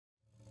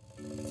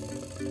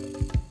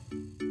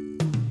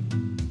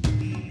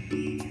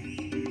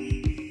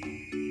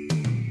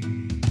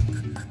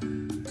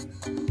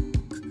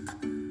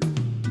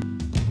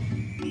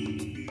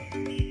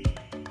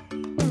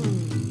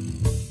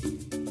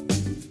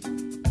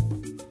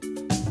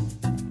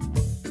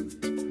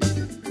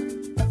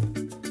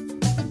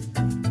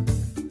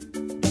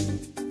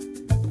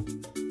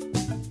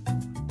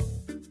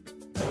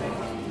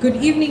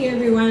Good evening,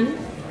 everyone.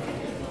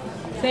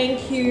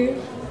 Thank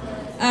you.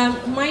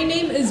 My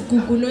name is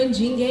Guguno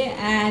Njinge,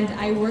 and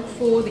I work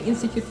for the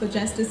Institute for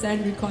Justice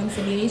and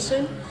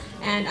Reconciliation,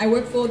 and I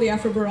work for the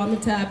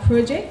Afrobarometer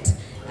project.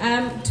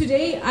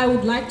 Today, I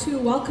would like to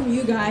welcome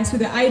you guys to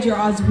the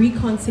IJR's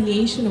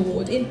Reconciliation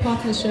Award in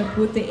partnership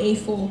with the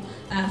A4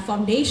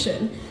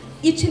 Foundation.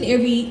 Each and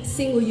every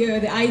single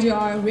year, the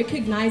IJR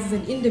recognizes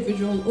an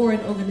individual or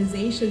an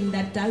organization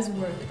that does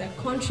work, that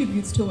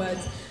contributes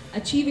towards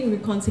achieving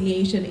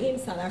reconciliation in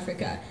South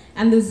Africa.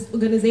 And those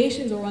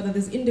organizations, or rather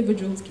those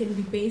individuals, can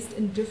be based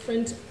in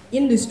different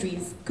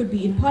industries. Could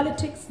be in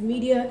politics,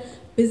 media,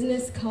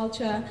 business,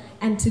 culture,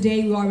 and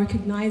today we are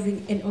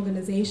recognizing an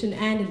organization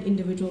and an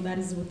individual that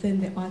is within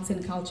the arts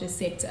and culture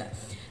sector.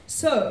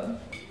 So,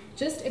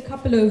 just a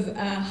couple of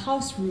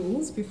house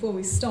rules before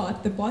we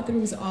start. The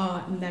bathrooms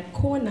are in that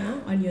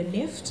corner on your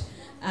left.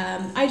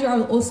 IJR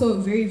are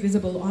also very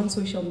visible on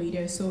social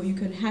media, so you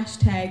can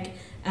hashtag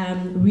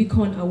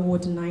Recon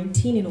Award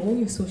 19 in all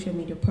your social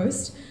media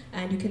posts,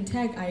 and you can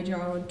tag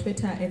IJR on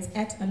Twitter, it's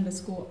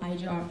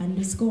 @_IJR_,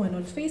 and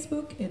on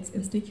Facebook, it's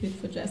Institute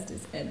for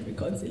Justice and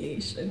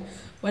Reconciliation.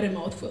 What a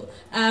mouthful.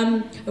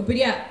 But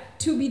yeah,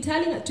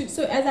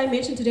 so as I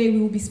mentioned today, we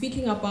will be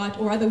speaking about,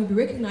 or rather we'll be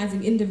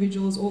recognizing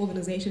individuals or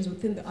organizations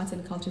within the arts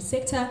and culture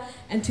sector,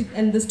 and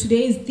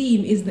today's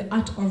theme is the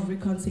art of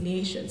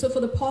reconciliation. So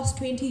for the past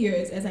 20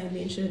 years, as I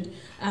mentioned,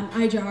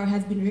 IJR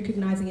has been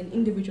recognizing an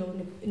individual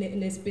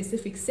in a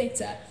specific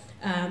sector.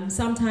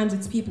 Sometimes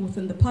it's people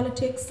within the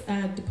politics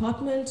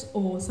department,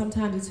 or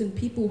sometimes it's in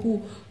people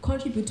who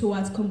contribute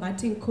towards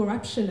combating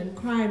corruption and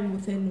crime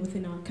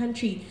within our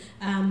country.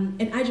 And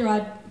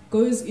IJR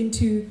goes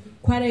into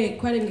quite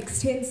an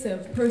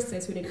extensive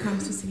process when it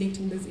comes to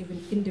selecting those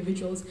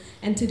individuals.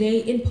 And today,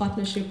 in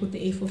partnership with the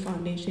A4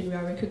 Foundation, we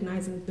are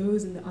recognizing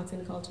those in the arts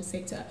and culture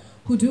sector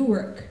who do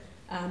work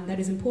that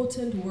is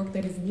important, work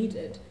that is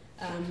needed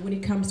when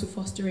it comes to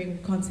fostering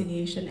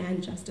reconciliation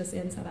and justice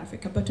in South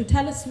Africa. But to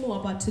tell us more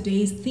about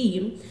today's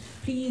theme,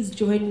 please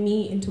join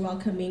me into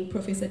welcoming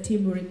Professor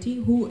Tim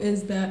Muriti, who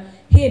is the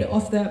head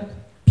of the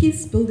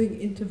Peace Building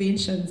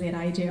Interventions at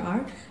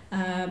IJR.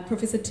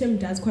 Professor Tim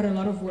does quite a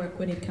lot of work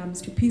when it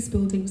comes to peace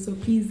building, so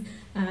please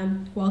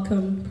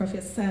welcome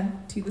Professor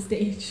to the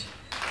stage.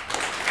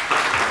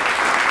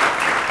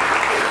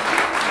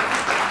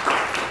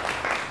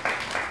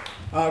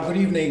 Good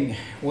evening,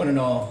 one and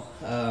all.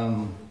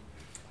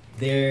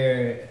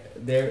 There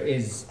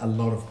is a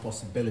lot of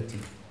possibility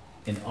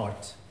in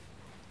art,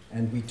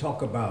 and we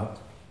talk about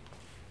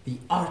the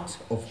art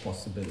of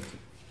possibility.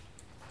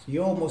 So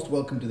you're all most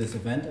welcome to this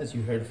event. As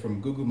you heard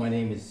from Gugu, my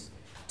name is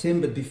Tim,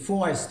 but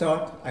before I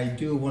start, I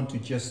do want to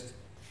just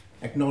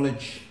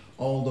acknowledge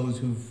all those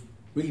who've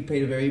really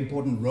played a very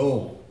important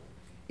role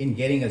in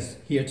getting us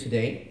here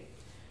today.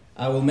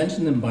 I will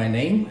mention them by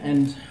name,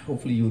 and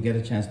hopefully you'll get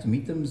a chance to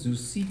meet them.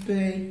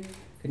 Zusipe,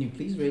 can you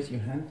please raise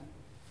your hand?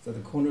 It's at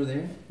the corner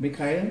there.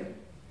 Mikhail,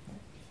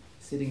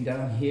 sitting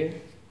down here.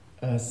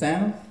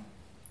 Sam,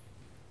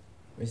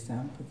 where's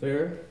Sam?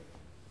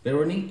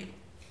 Veronique,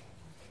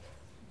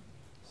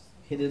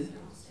 hidden.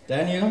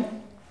 Daniel,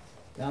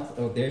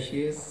 oh, there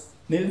she is.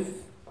 Niv,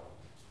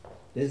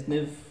 there's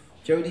Niv.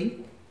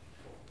 Jody,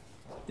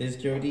 there's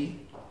Jody.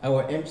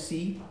 Our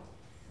MC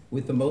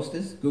with the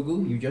mostest,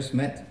 Gugu, you just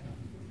met.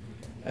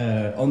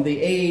 On the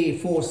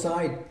A4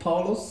 side,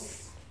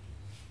 Paulos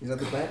is at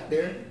the back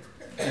there,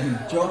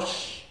 and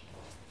Josh,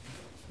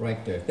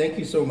 right there. Thank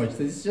you so much.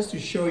 This is just to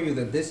show you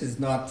that this is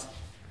not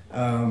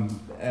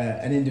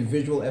an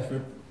individual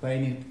effort by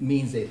any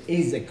means. It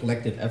is a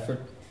collective effort.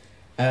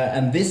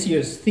 And this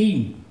year's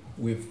theme,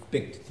 we've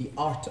picked the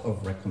art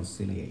of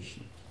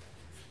reconciliation.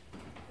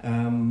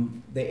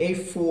 The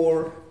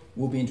A4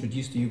 will be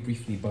introduced to you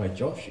briefly by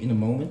Josh in a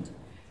moment.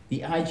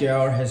 The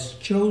IJR has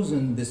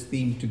chosen this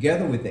theme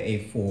together with the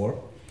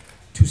A4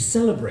 to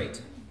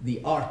celebrate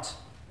the art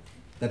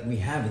that we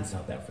have in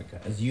South Africa.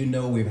 As you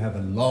know, we have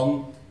a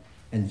long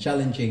and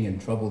challenging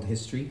and troubled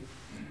history,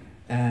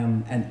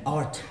 and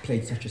art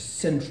played such a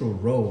central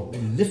role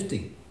in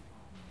lifting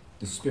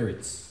the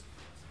spirits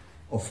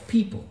of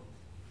people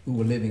who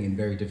were living in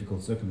very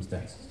difficult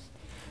circumstances.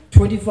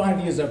 25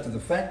 years after the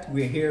fact,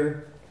 we're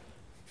here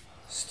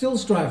still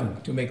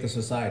striving to make the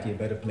society a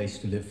better place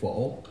to live for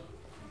all.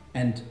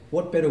 And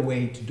what better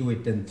way to do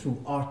it than through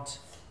art,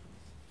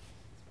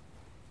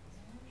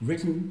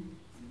 written,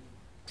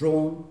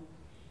 drawn,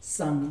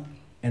 sung,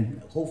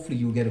 and hopefully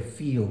you'll get a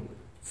feel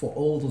for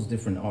all those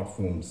different art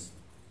forms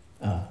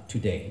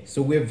today.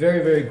 So we're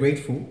very, very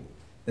grateful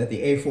that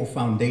the A4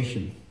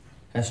 Foundation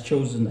has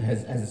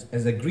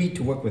agreed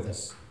to work with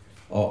us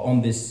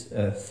on this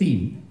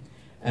theme.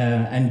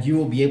 And you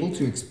will be able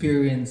to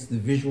experience the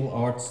visual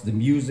arts, the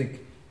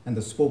music, and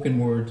the spoken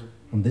word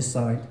on this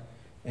side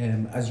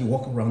as you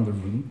walk around the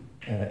room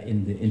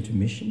in the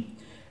intermission.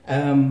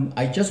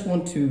 I just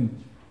want to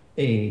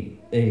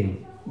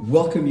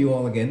welcome you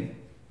all again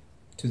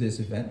to this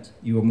event.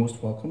 You are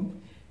most welcome.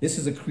 This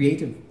is a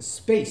creative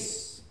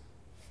space,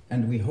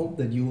 and we hope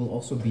that you will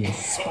also be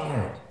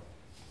inspired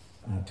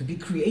to be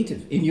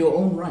creative in your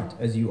own right,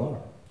 as you are.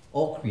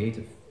 all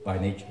creative by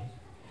nature,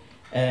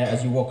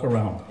 as you walk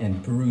around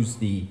and peruse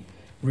the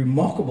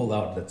remarkable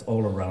art that's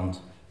all around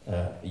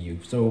you.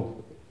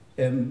 So,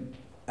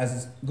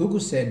 as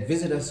Gugu said,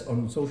 visit us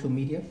on social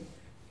media.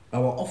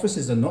 Our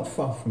offices are not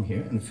far from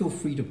here, and feel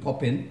free to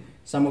pop in.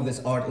 Some of this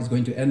art is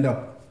going to end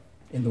up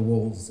in the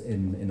walls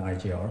in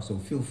IJR, so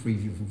feel free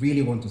if you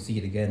really want to see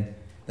it again.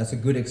 That's a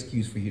good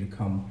excuse for you to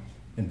come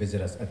and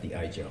visit us at the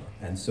IJR.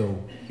 And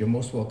so you're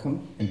most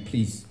welcome, and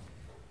please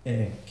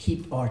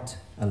keep art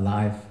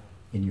alive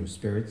in your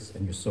spirits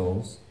and your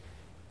souls,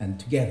 and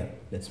together,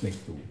 let's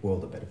make the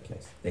world a better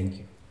place. Thank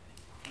you.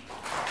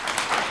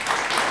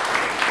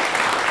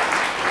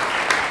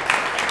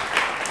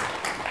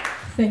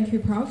 Thank you,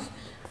 Prof.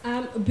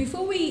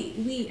 Before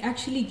we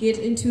actually get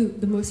into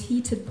the most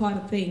heated part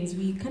of things,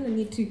 we kind of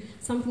need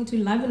something to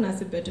liven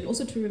us a bit, and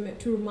also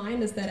to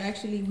remind us that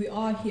actually we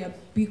are here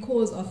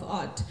because of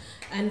art,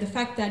 and the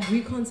fact that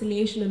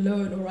reconciliation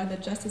alone, or rather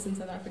justice in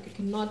South Africa,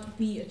 cannot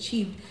be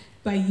achieved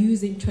by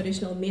using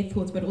traditional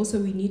methods, but also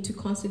we need to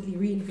constantly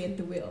reinvent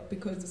the wheel,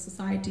 because the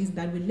societies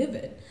that we live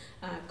in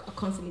are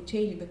constantly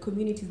changing, the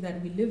communities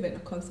that we live in are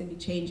constantly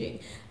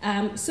changing.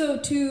 So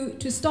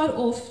to start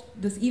off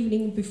this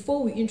evening,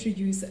 before we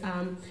introduce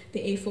the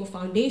A4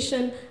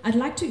 Foundation, I'd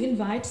like to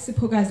invite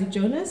Siphokazi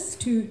Jonas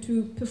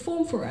to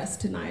perform for us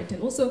tonight,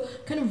 and also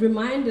kind of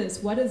remind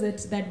us what is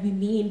it that we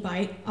mean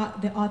by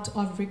the art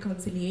of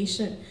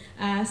reconciliation.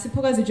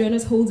 Siphokazi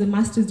Jonas holds a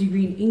master's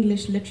degree in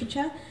English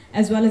literature,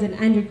 as well as an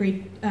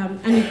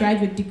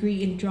undergraduate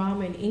degree in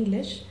drama and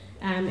English.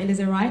 And as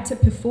a writer,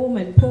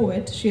 performer, and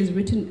poet, she has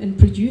written and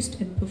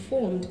produced and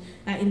performed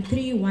in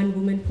 3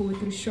 one-woman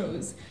poetry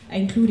shows,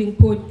 including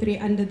Poetry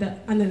Under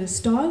the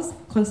Stars,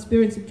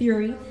 Conspiracy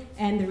Theory,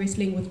 and The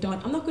Wrestling with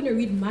Dawn. I'm not going to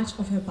read much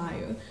of her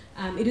bio.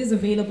 It is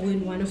available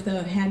in one of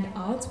the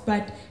handouts,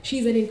 but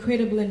she's an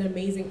incredible and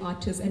amazing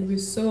artist, and we're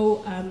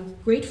so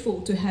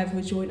grateful to have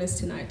her join us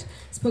tonight.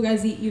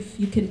 Siphokazi, if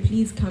you can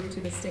please come to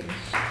the stage.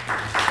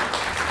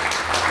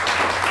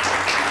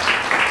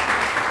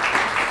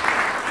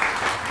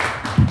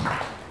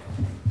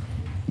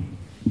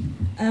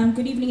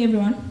 Good evening,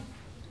 everyone.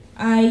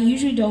 I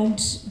usually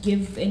don't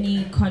give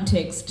any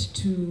context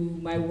to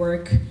my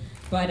work,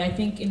 but I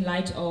think in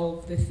light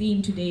of the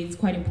theme today, it's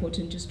quite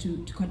important just to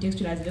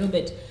contextualize a little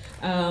bit.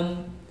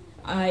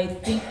 I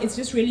think it's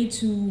just really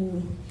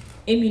to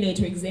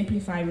emulate or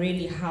exemplify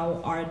really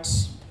how art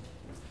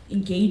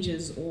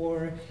engages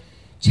or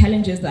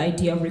challenges the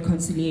idea of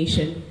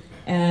reconciliation.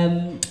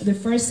 The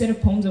first set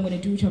of poems I'm going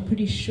to do, which are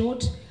pretty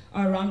short,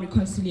 are around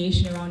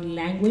reconciliation, around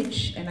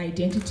language and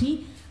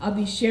identity. I'll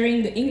be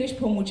sharing the English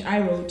poem which I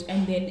wrote,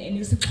 and then in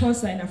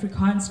isiXhosa and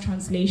Afrikaans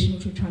translation,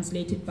 which were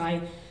translated by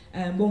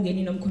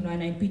Bongeni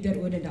Nomkhonwana and Peter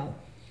Odendaal.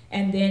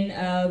 And then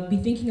I'll be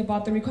thinking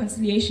about the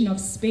reconciliation of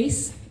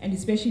space, and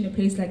especially in a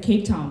place like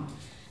Cape Town,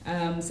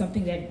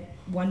 something that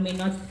one may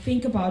not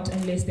think about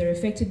unless they're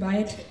affected by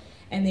it.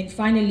 And then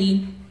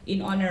finally,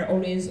 in honor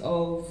always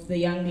of the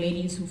young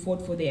ladies who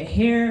fought for their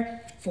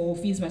hair, for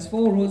Fees Must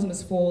Fall, Roads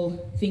Must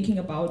Fall, thinking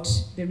about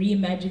the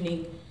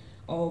reimagining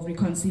of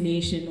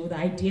reconciliation, or the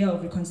idea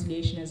of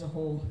reconciliation as a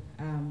whole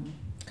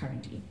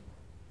currently.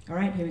 All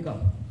right, here we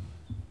go.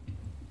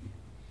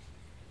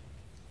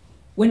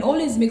 When all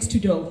is mixed to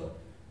dough,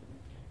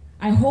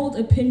 I hold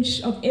a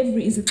pinch of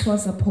every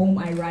isiXhosa poem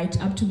I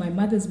write up to my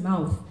mother's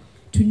mouth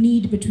to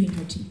knead between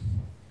her teeth.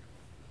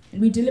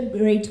 And we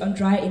deliberate on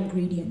dry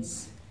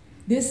ingredients.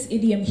 This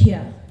idiom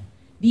here,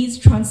 these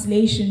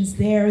translations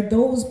there,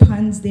 those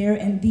puns there,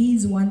 and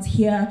these ones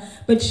here,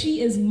 but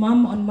she is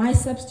mum on my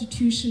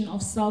substitution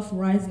of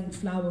self-rising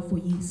flour for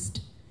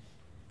yeast.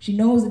 She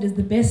knows it is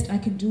the best I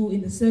can do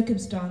in the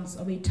circumstance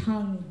of a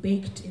tongue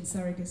baked in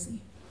surrogacy.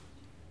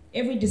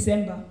 Every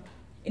December,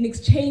 in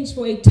exchange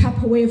for a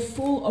Tupperware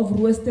full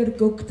of roasted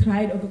cook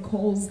tried over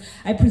coals,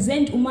 I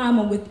present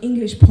Umama with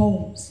English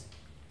poems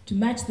to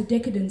match the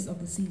decadence of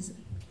the season.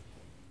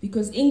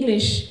 Because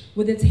English,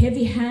 with its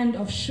heavy hand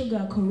of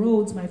sugar,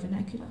 corrodes my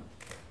vernacular.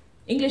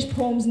 English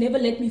poems never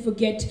let me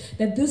forget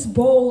that this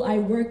bowl I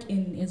work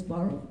in is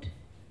borrowed.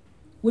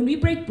 When we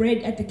break bread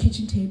at the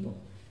kitchen table,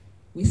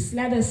 we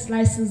slather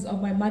slices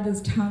of my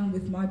mother's tongue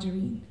with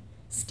margarine,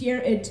 steer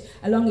it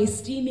along a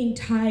steaming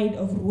tide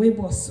of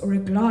rooibos or a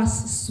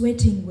glass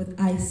sweating with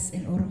ice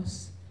and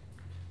oros.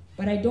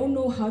 But I don't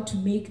know how to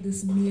make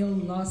this meal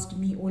last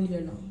me all year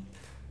long.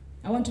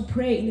 I want to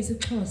pray in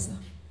isiXhosa.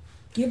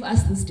 Give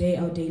us this day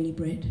our daily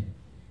bread,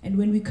 and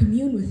when we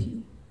commune with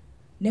you,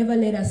 never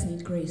let us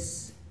need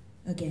grace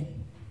again.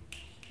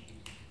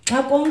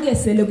 Xa konke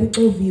sele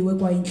kuxoviwe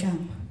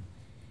kwayintlamba,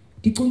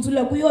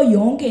 ndicuntsula kuyo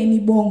yonke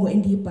imibongo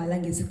endiyibhala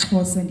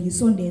ngesiXhosa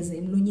ndiyisondeze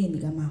emlonyeni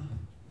kamama.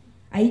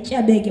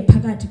 Ayityabeke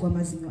phakathi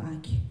kwamazinyo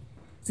akhe.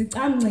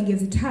 Zicamngce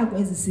ngezithako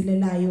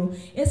ezisilelayo,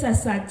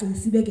 esasaci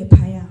sibeke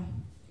phaya.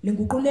 Le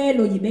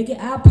nguqulelo yibeke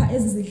apha,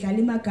 ezizidlala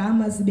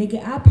imagama zibeke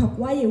apha,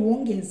 kwaye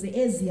wongeze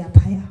eziya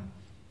phaya.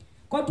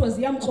 Kodwa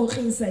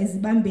ziyamkrokrisa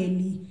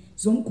izibambeli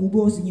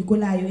zomgubo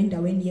ozinyikolayo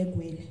endaweni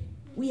yegwele.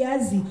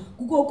 Uyazi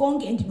kuko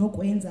konke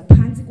endinokwenza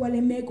phantsi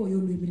kwale meko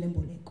yolwimi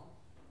lemboleko.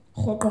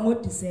 Rhoqo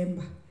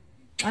ngoDisemba,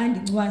 xa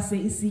ndinxwase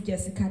isitya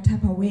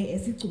sikhathaphawe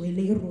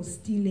esigcwele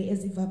irostile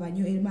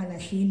ezivavanywe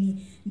emalahleni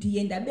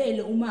ndiye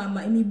ndabele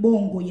umama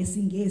imibongo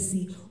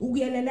yesiNgesi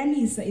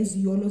ukuyelelanisa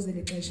iziyolo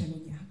zeli xesha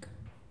lonyaka.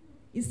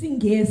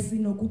 IsiNgesi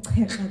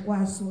nokucherha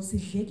kwaso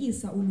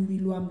sidlekisa ulwimi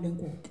lwam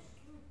lenkobe.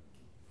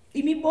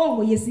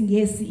 Imibongo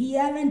yesiNgesi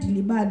iyala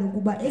ndilibalo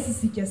ukuba esi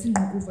sitya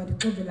singqukuva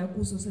ndixovela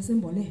kuso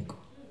sesemboleko.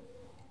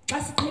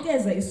 Xa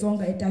siqhekeza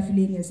isonka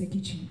etafileni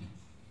yasekitshini,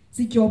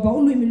 sityoba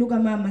ulwimi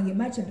lukamama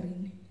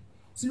ngemajarini,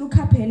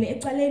 silukhaphele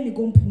ecaleni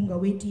komphunga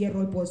wetiye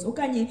rooibos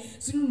okanye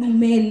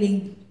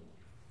silulumele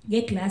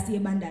ngeglasi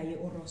ebandayo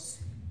yeoros.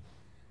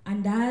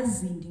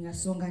 Andazi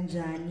ndingasonga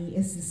njani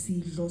esi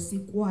sidlo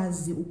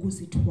sikwazi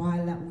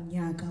ukusithwala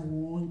unyaka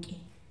wonke.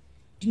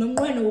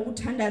 Ndinomnqweno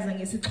wokuthandaza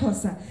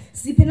ngesiXhosa,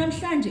 siphe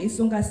namhlanje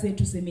isonka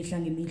sethu semihla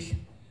ngemihla,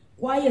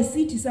 kwaye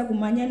sithi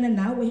sakumanyana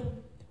nawe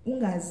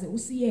ungaze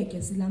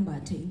usiyeke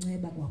silambathe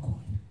inceba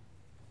kwakhona.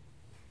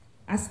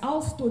 As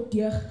als tot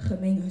deur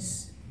gemeng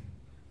is,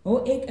 hou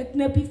ek 'n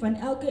knippie van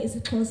elke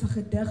isiXhosa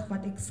gedig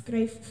wat ek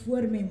skryf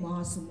voor my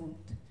ma se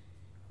mond,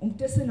 om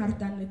tussen haar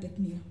tande te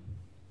knee.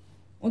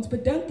 Ons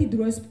bedink die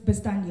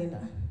droosbestanddele,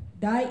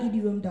 daai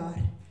idioom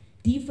daar,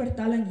 die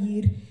vertaling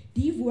hier,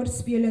 die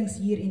woordspelings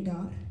hier en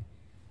daar,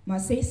 maar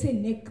sy sê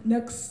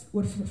niks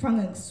oor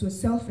vervangings soos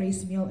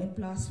selfreismeel in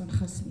plaas van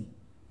gis nie.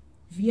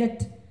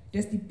 Weet,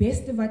 dis die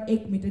beste wat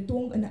ek met 'n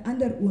tong in 'n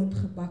ander oond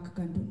gebak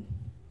kan doen.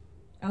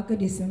 Elke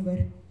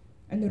Desember,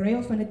 in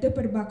ruil van 'n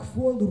tipperbak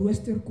vol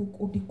roosterkoek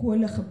op die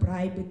kole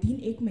gebraai, bedien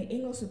ek my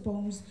Engelse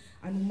poems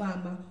aan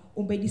mama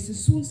om by die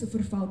seisoen se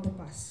verval te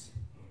pas.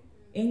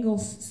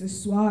 Engels se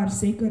swaar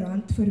seker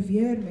hand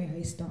verweer my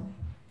huistaal.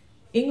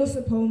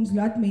 Engelse poems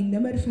laat my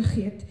nimmer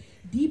vergeet,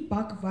 die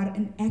bak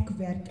waarin ek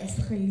werk is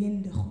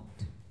geleende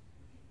God.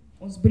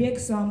 Ons breek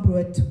saam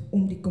brood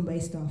om die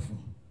kombuistafel.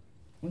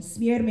 Ons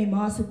smeer my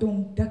ma se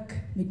tong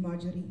dik met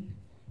margarine.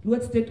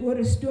 Loods dit oor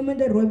 'n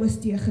stomende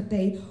rooibostee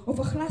gety of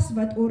 'n glas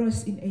wat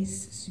oros en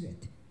ys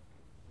sweet.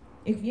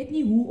 Ek weet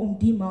nie hoe om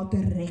die maal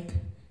te rek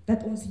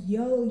dat ons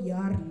heel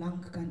jaar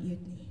lank kan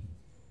eet nie.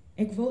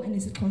 Ek wil in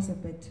isiXhosa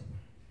bid.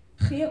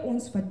 Gee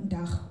ons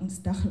vandag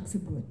ons daglikse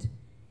brood.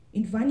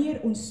 En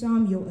wanneer ons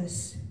saam jou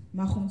is,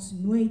 mag ons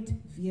nooit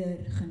weer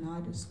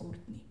genade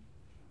skort nie.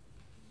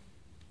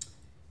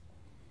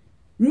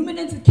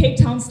 Ruminants at Cape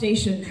Town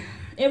Station,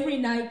 every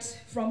night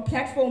from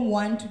platform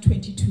 1 to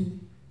 22,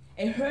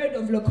 a herd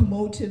of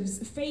locomotives,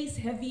 face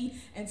heavy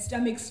and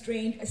stomach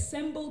strained,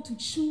 assemble to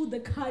chew the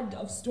cud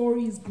of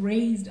stories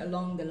grazed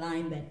along the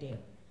line that day.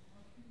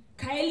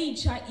 Kylie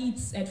Cha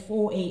eats at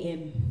 4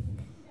 a.m.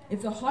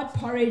 It's a hot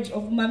porridge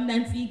of Mam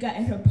Nantsika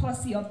and her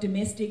posse of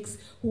domestics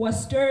who are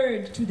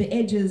stirred to the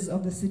edges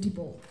of the city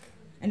bowl.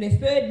 And a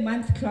third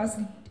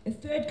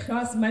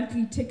class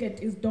monthly ticket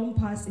is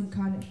Dompas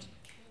incarnate.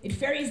 It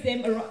ferries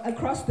them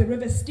across the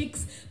river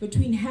Styx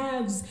between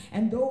haves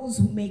and those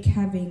who make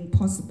having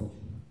possible,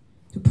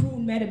 to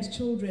prune Madam's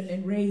children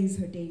and raise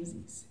her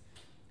daisies.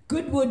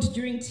 Goodwood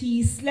during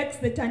tea slicks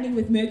the tanning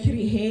with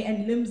mercury hair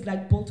and limbs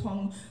like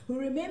Biltong, who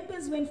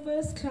remembers when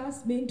first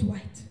class meant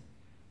white.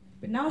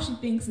 But now she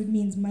thinks it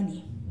means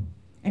money,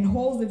 and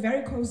holds the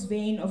varicose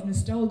vein of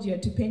nostalgia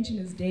to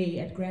Pensioners' Day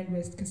at Grand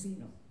West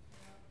Casino.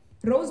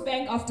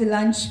 Rosebank after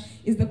lunch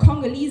is the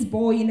Congolese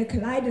boy in a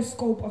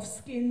kaleidoscope of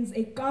skins,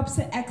 a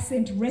Kapsa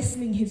accent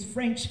wrestling his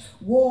French.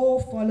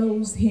 War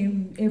follows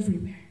him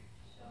everywhere.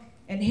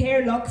 And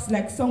hair locks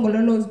like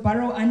Songololo's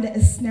burrow under a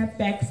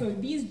snapback, so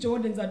these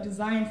Jordans are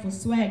designed for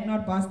swag,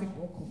 not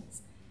basketball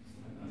courts.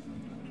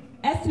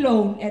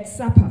 Athlone at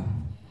supper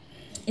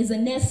is a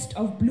nest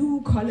of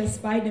blue-collar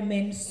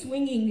Spider-Men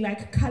swinging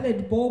like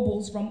colored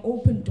baubles from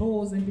open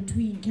doors and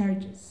between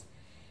carriages.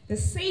 The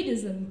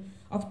sadism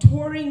of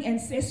touring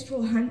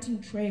ancestral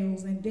hunting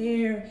trails, and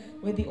there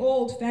where the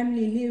old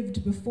family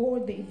lived before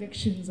the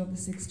evictions of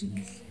the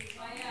 60s.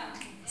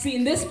 See,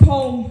 in this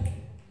poem,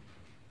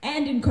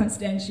 and in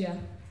Constantia,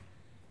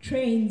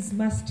 trains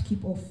must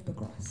keep off the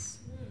grass.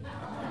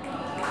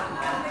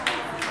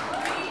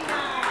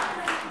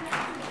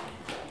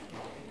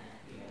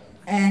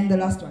 And the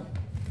last one.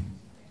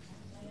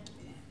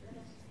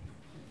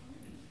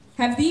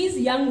 Have these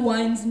young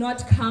ones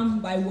not come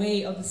by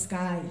way of the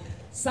sky?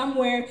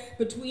 Somewhere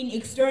between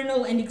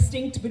external and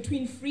extinct,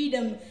 between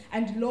freedom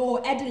and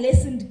law,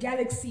 adolescent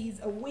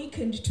galaxies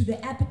awakened to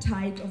the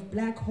appetite of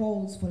black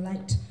holes for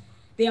light.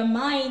 Their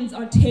minds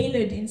are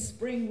tailored in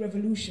spring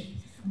revolution.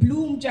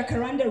 Bloom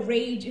jacaranda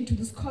rage into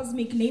this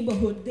cosmic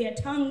neighborhood. Their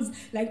tongues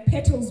like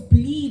petals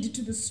bleed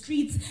to the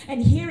streets,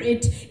 and hear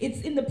it,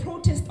 it's in the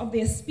protest of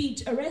their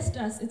speech. Arrest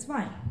us, it's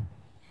fine.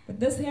 But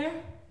this here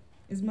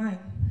is mine.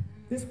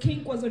 This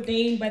kink was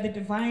ordained by the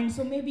divine,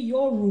 so maybe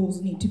your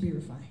rules need to be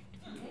refined.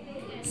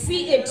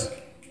 See it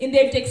in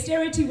their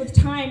dexterity with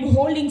time,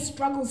 holding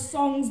struggle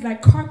songs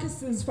like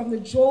carcasses from the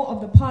jaw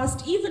of the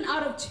past. Even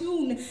out of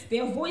tune,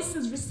 their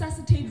voices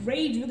resuscitate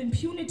rage with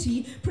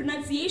impunity,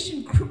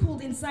 pronunciation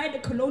crippled inside a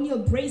colonial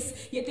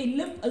brace, yet they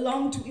limp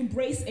along to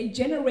embrace a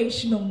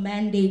generational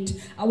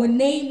mandate. Our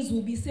names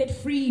will be set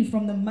free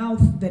from the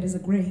mouth that is a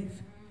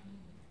grave.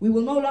 We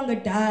will no longer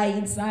die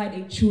inside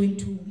a chewing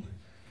tomb,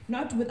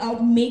 not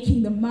without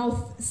making the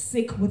mouth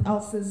sick with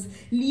ulcers,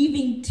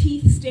 leaving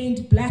teeth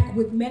stained black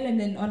with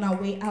melanin on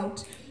our way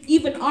out.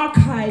 Even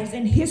archives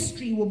and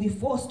history will be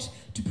forced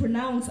to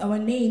pronounce our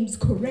names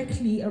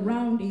correctly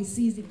around a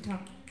seizing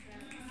tongue.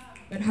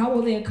 But how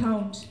will they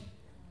account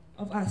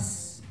of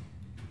us,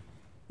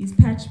 these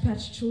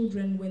patch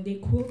children, when they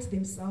quilt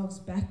themselves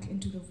back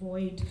into the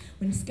void,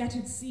 when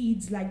scattered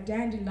seeds like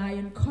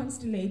dandelion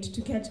constellate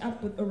to catch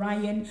up with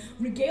Orion,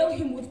 regale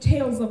him with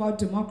tales of our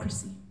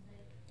democracy,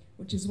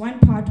 which is 1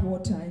 part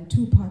water and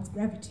 2 parts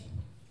gravity,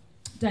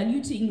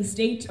 diluting the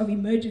state of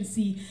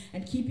emergency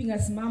and keeping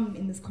us mum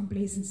in this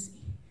complacency,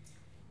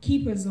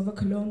 keepers of a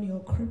colonial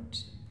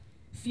crypt,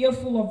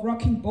 fearful of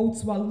rocking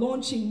boats while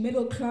launching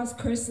middle-class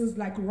curses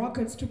like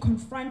rockets to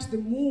confront the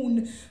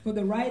moon for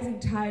the rising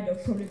tide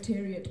of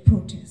proletariat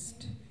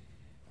protest.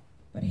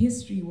 But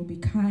history will be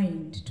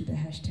kind to the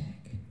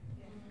hashtag.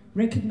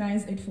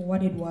 Recognize it for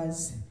what it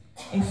was,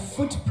 a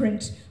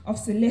footprint of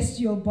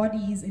celestial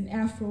bodies in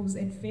afros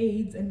and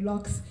fades and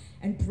locks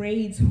and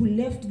braids who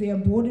left their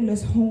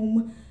borderless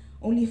home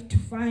only to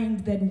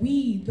find that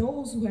we,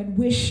 those who had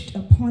wished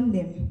upon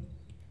them,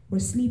 were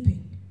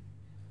sleeping,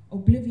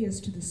 oblivious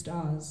to the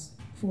stars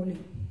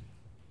falling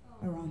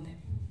around them.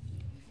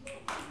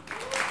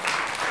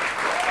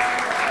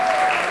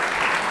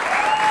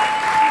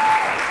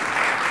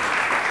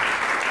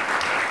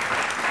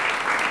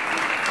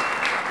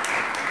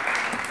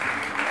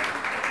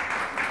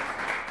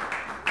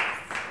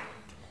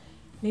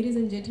 Ladies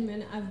and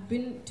gentlemen, I've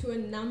been to a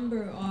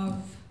number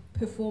of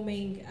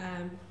performing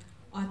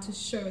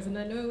artist shows, and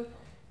I know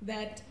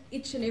that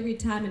each and every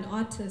time an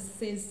artist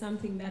says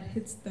something that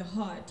hits the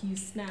heart, you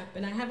snap.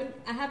 And I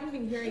haven't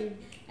been hearing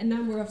a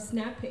number of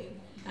snapping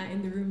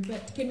in the room,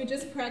 but can we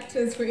just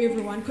practice for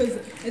everyone, because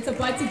it's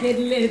about to get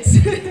lit.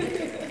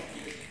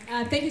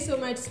 Thank you so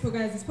much,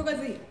 Spogazi.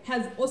 Spogazi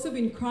has also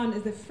been crowned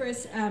as the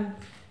first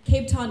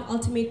Cape Town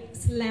Ultimate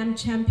Slam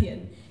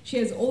champion. She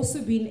has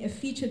also been a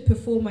featured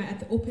performer at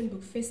the Open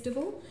Book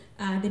Festival,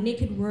 the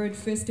Naked Word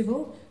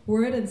Festival,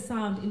 Word and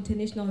Sound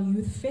International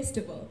Youth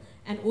Festival,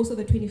 and also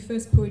the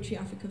 21st Poetry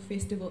Africa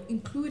Festival,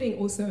 including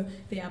also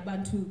the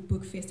Abantu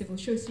Book Festival.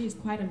 So she is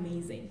quite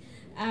amazing.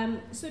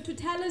 So to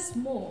tell us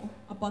more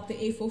about the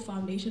A4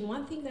 Foundation,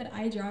 one thing that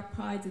IJR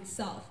prides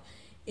itself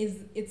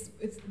is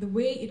it's the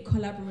way it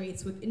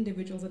collaborates with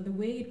individuals and the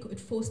way it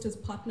fosters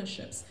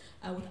partnerships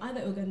with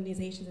other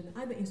organizations and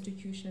other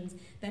institutions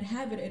that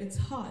have it at its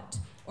heart,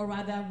 or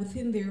rather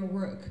within their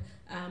work,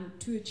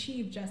 to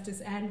achieve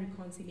justice and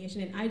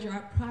reconciliation. And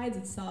IJR prides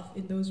itself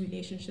in those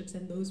relationships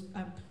and those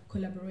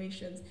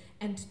collaborations.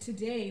 And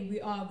today we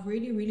are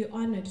really, really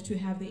honored to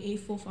have the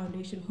A4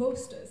 Foundation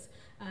host us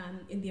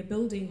in their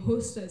building,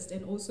 host us,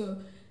 and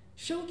also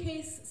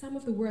showcase some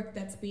of the work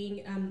that's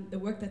being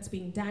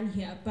done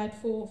here. But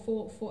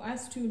for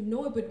us to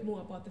know a bit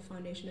more about the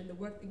foundation and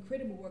the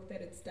incredible work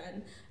that it's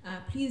done,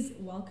 please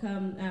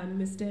welcome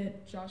Mr.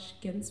 Josh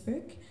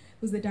Ginsberg,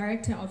 who's the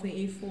director of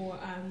the A4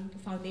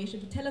 Foundation,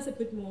 to tell us a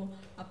bit more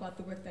about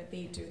the work that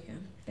they do here.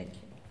 Thank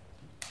you.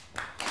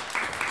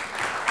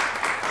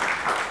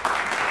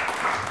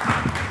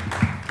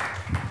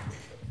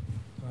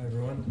 Hi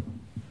everyone.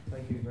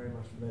 Thank you very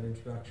much for that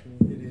introduction.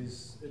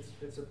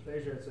 It's a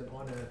pleasure, it's an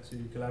honor to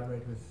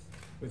collaborate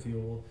with you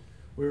all.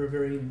 We're a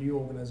very new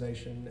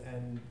organization,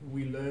 and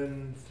we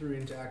learn through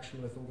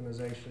interaction with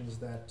organizations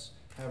that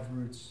have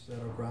roots, that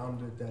are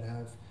grounded, that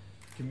have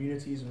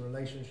communities and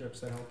relationships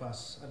that help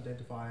us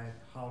identify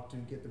how to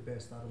get the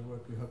best out of the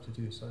work we hope to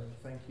do. So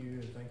thank you,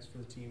 and thanks for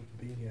the team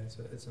for being here.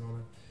 It's an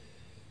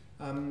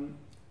honor.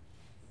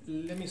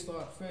 Let me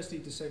start firstly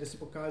to say to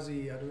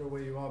Sipokazi, I don't know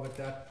where you are, but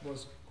that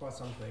was quite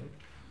something.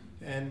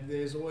 And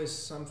there's always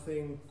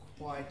something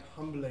quite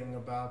humbling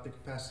about the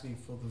capacity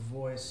for the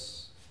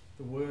voice,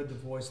 the word, the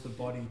voice, the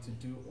body to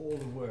do all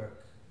the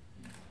work.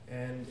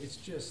 And it's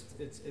just,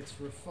 it's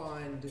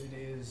refined, it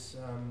is,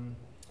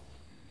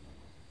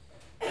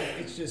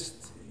 it's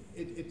just,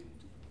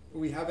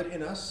 we have it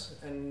in us,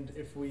 and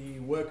if we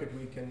work it,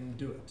 we can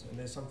do it. And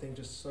there's something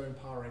just so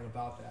empowering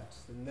about that,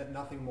 and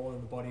nothing more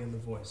than the body and the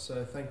voice.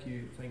 So thank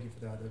you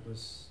for that. It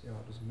was, it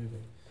was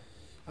moving.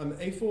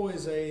 A4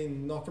 is a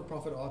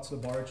not-for-profit arts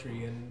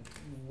laboratory, and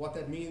what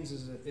that means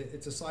is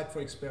it's a site for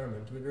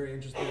experiment. We're very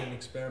interested in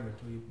experiment.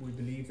 We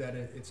believe that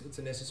it's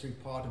a necessary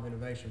part of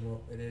innovation.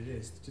 Well, it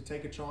is. To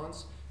take a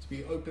chance, to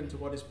be open to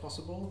what is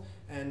possible,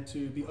 and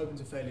to be open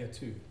to failure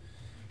too.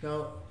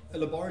 Now, a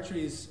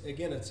laboratory is,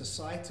 again, it's a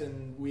site,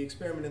 and we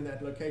experiment in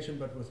that location,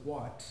 but with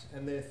what?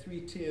 And there are 3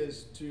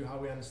 tiers to how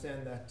we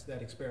understand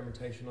that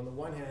experimentation. On the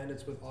one hand,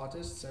 it's with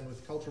artists and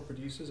with cultural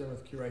producers and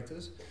with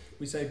curators.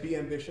 We say, be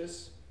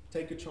ambitious,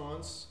 take a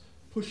chance,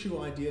 push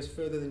your ideas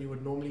further than you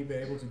would normally be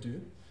able to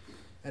do,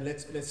 and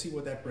let's see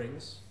what that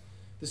brings.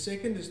 The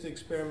second is to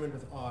experiment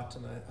with art,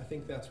 and I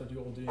think that's what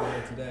you're all doing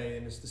here today,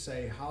 and is to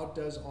say, how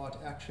does art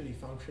actually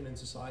function in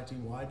society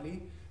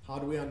widely? How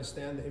do we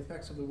understand the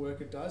impacts of the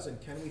work it does, and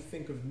can we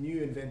think of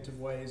new inventive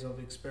ways of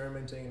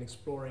experimenting and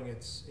exploring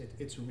its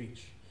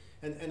reach?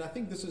 And I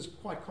think this is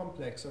quite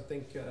complex. I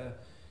think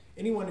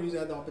anyone who's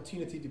had the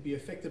opportunity to be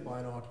affected by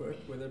an artwork,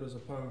 whether it was a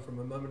poem from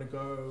a moment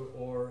ago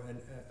or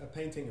a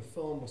painting, a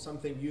film or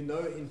something, you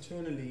know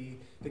internally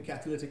the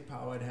catalytic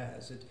power it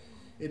has.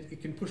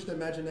 It can push the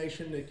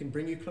imagination, it can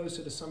bring you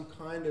closer to some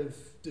kind of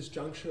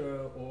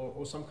disjuncture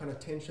or some kind of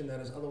tension that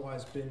has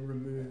otherwise been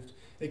removed.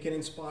 It can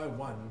inspire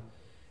one.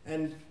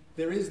 And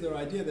there is the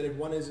idea that if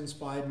one is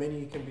inspired,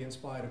 many can be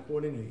inspired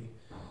accordingly.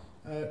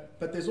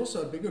 But there's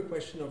also a bigger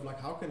question of like,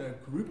 how can a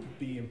group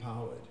be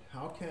empowered?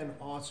 How can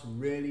arts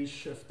really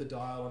shift the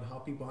dial on how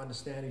people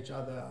understand each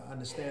other,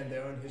 understand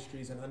their own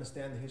histories, and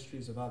understand the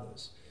histories of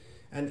others?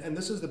 And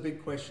this is the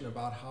big question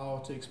about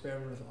how to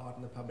experiment with art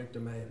in the public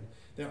domain.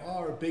 There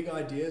are big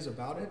ideas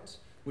about it.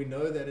 We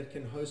know that it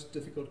can host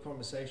difficult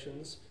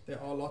conversations.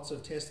 There are lots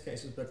of test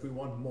cases, but we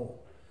want more.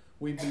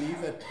 We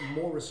believe that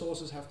more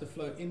resources have to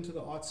flow into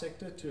the art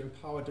sector to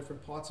empower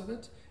different parts of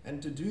it.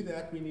 And to do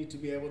that, we need to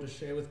be able to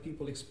share with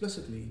people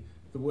explicitly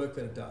the work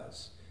that it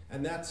does.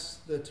 And that's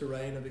the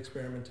terrain of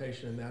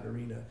experimentation in that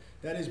arena.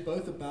 That is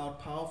both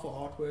about powerful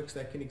artworks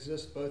that can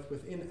exist both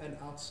within and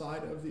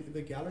outside of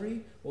the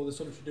gallery or the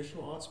sort of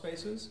traditional art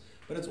spaces,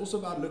 but it's also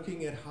about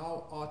looking at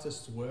how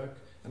artists work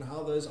and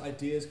how those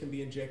ideas can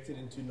be injected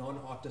into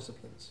non-art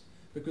disciplines.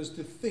 Because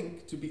to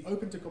think, to be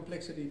open to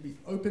complexity, be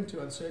open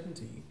to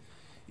uncertainty,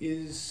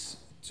 is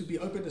to be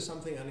open to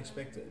something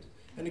unexpected.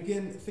 And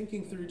again,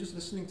 thinking through, just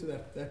listening to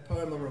that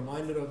poem, I'm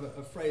reminded of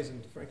a phrase,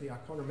 and frankly I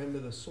can't remember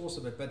the source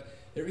of it, but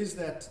there is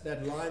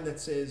that line that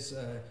says,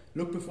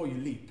 look before you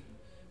leap.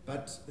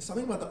 But there's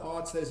something about the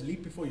arts that is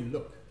leap before you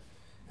look.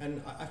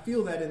 And I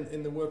feel that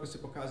in the work of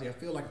Sipokazi. I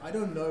feel like I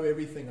don't know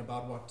everything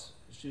about what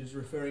she's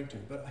referring to,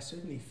 but I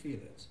certainly feel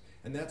it.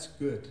 And that's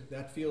good.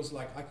 That feels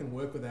like I can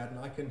work with that, and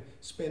I can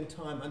spend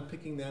time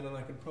unpicking that, and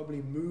I can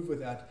probably move with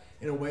that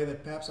in a way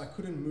that perhaps I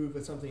couldn't move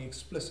with something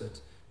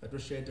explicit that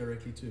was shared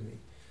directly to me.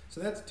 So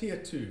that's tier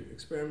 2,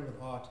 experiment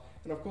with art.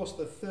 And of course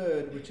the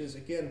third, which is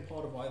again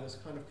part of why this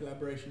kind of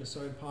collaboration is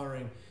so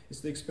empowering, is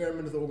the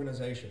experiment with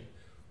organization.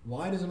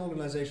 Why does an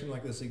organization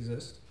like this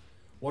exist?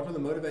 What were the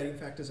motivating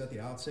factors at the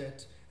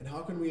outset? And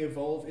how can we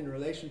evolve in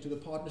relation to the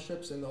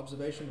partnerships and the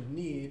observation of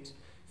need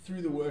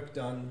through the work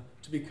done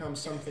to become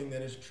something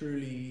that is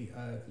truly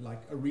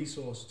like a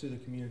resource to the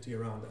community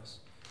around us?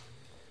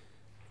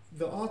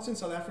 The arts in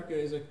South Africa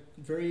is a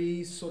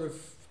very sort of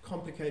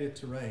complicated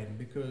terrain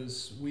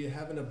because we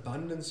have an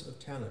abundance of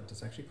talent.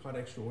 It's actually quite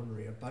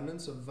extraordinary.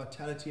 Abundance of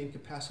vitality and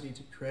capacity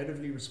to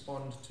creatively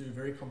respond to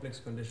very complex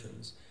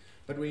conditions.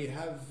 But we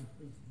have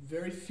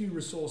very few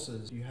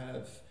resources. You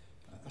have,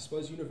 I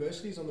suppose,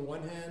 universities on the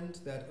one hand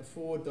that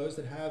afford those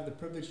that have the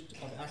privilege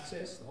of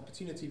access, the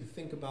opportunity to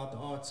think about the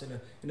arts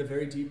in a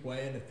very deep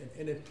way,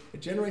 and it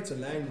generates a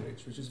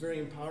language which is very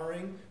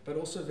empowering but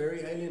also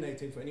very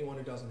alienating for anyone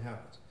who doesn't have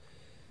it.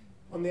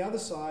 On the other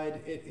side,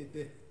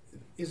 it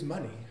is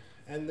money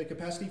and the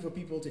capacity for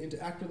people to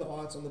interact with the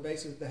arts on the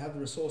basis that they have the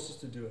resources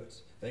to do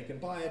it. They can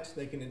buy it,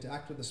 they can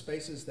interact with the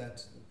spaces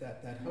that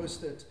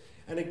host it,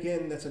 and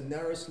again, that's a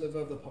narrow sliver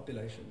of the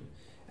population.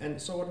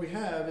 And so what we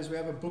have is we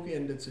have a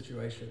bookended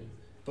situation,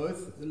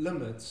 both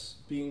limits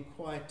being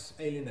quite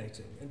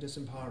alienating and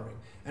disempowering.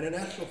 And in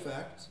actual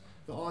fact,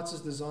 the arts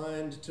is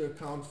designed to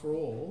account for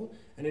all,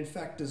 and in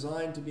fact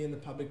designed to be in the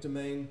public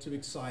domain to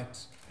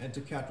excite and to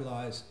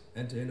catalyze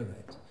and to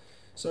innovate.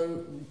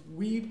 So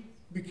we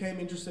became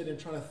interested in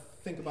trying to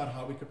think about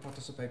how we could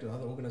participate with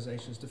other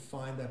organizations to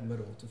find that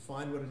middle, to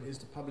find what it is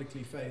to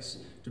publicly face,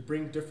 to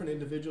bring different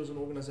individuals and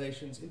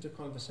organizations into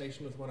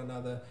conversation with one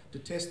another, to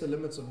test the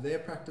limits of their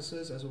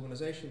practices as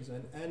organizations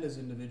and as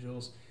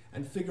individuals,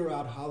 and figure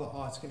out how the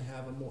arts can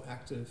have a more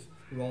active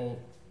role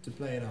to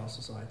play in our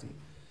society.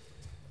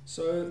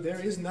 So there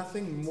is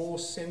nothing more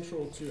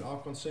central to our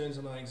concerns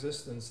and our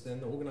existence than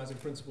the organizing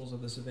principles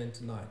of this event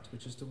tonight,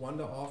 which is to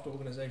wonder after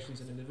organizations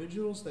and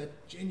individuals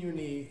that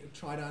genuinely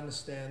try to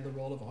understand the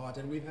role of art.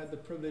 And we've had the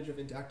privilege of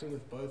interacting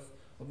with both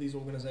of these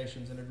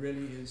organizations, and it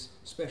really is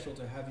special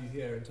to have you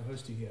here and to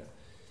host you here.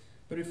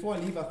 But before I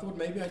leave, I thought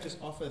maybe I'd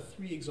just offer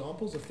 3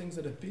 examples of things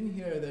that have been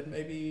here that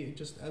maybe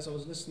just as I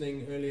was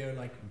listening earlier,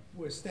 like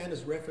stand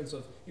as reference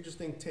of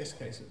interesting test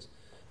cases.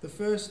 The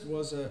first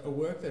was a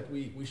work that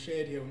we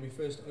shared here when we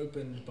first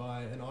opened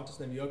by an artist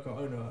named Yoko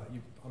Ono.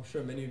 I'm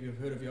sure many of you have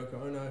heard of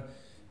Yoko Ono,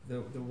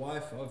 the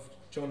wife of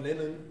John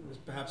Lennon, was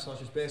perhaps how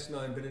she's best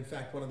known, but in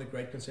fact one of the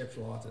great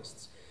conceptual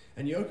artists.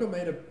 And Yoko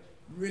made a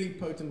really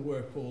potent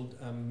work called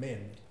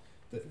Mend.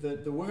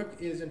 The work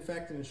is in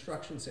fact an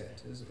instruction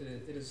set.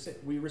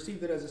 We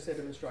received it as a set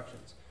of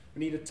instructions.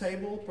 We need a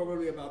table,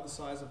 probably about the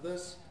size of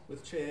this,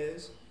 with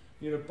chairs.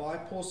 You need to buy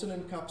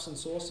porcelain cups and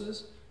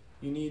saucers.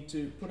 You need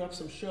to put up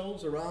some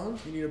shelves around.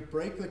 You need to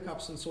break the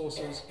cups and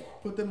saucers,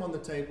 put them on the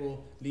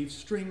table, leave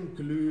string,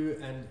 glue,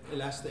 and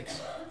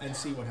elastics, and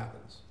see what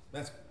happens.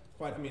 That's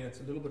quite, it's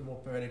a little bit more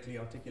poetically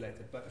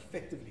articulated, but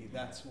effectively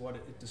that's what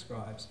it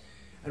describes.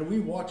 And we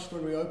watched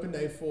when we opened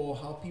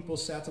A4 how people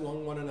sat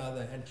along one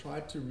another and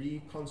tried to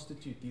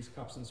reconstitute these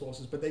cups and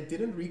saucers, but they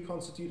didn't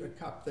reconstitute a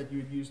cup that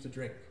you'd use to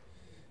drink.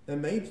 They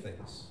made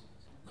things,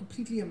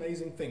 completely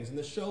amazing things, and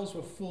the shelves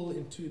were full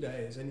in 2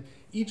 days, and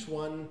each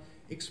one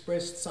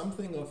expressed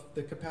something of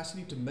the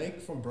capacity to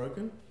make from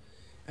broken,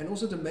 and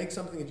also to make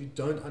something that you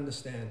don't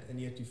understand and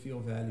yet you feel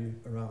value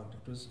around.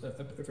 It was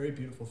a very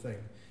beautiful thing.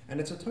 And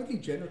it's a totally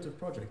generative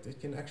project. It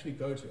can actually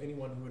go to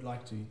anyone who would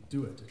like to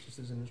do it. It's just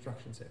as an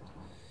instruction set.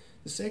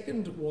 The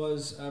second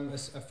was an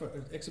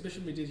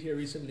exhibition we did here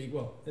recently.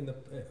 Well, in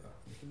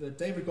the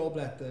David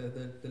Goldblatt,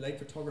 the late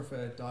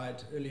photographer,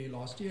 died early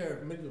last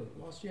year, middle of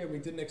last year. We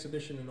did an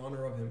exhibition in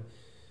honor of him.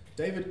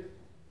 David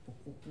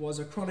was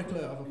a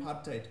chronicler of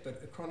apartheid,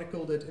 but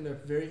chronicled it in a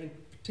very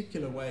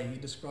particular way. He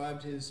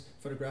described his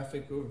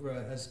photographic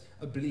oeuvre as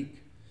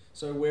oblique.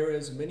 So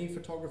whereas many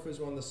photographers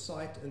were on the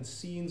site and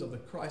scenes of the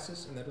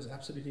crisis, and that was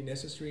absolutely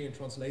necessary in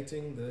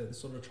translating the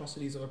sort of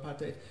atrocities of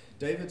apartheid,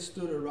 David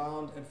stood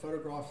around and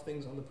photographed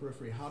things on the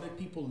periphery. How did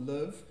people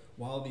live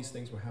while these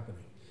things were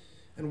happening?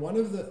 And one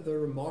of the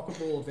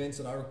remarkable events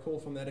that I recall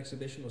from that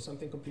exhibition was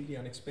something completely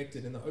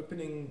unexpected. In the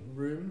opening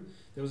room,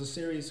 there was a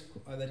series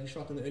that he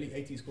shot in the early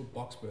 80s called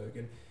Boksburg.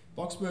 And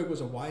Boksburg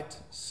was a white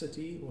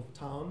city or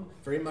town,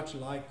 very much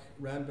like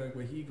Randburg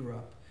where he grew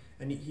up.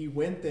 And he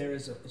went there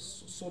as a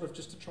sort of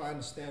just to try and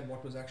understand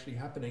what was actually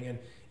happening. And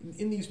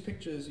in these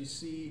pictures, you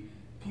see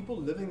people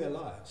living their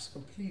lives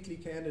completely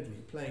candidly,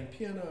 playing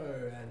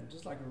piano and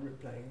just like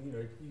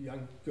playing,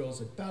 young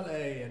girls at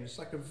ballet, and it's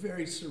like a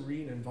very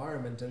serene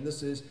environment. And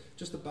this is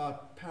just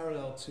about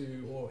parallel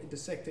to or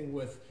intersecting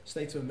with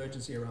states of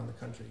emergency around the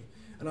country.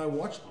 And I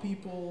watched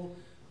people,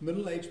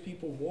 middle-aged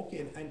people, walk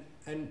in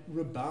and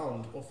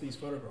rebound off these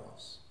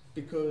photographs,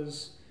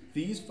 because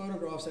these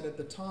photographs that at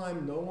the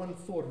time no one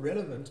thought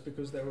relevant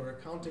because they were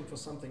accounting for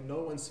something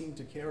no one seemed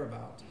to care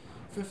about,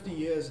 50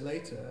 years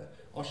later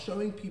are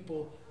showing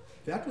people,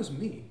 that was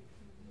me.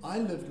 I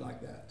lived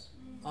like that.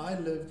 I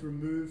lived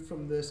removed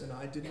from this and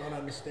I did not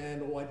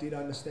understand, or I did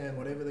understand,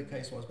 whatever the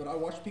case was. But I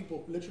watched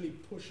people literally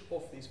push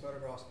off these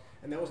photographs,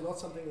 and that was not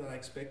something that I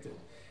expected.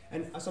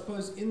 And I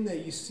suppose in there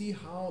you see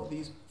how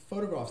these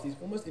photographs, these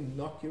almost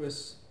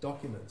innocuous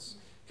documents,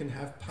 can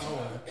have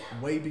power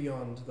way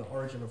beyond the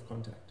origin of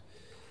contact.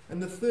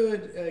 And the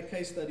third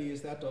case study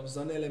is that of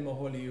Zanele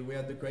Moholi, who we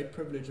had the great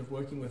privilege of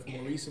working with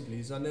more recently.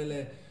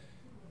 Zanele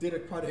did a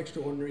quite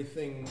extraordinary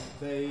thing.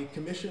 They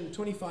commissioned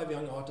 25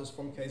 young artists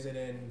from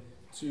KZN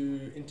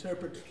to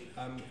interpret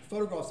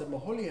photographs that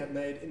Moholi had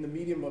made in the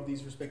medium of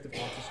these respective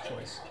artists'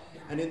 choice.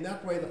 And in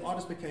that way, the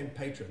artists became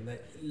patron. They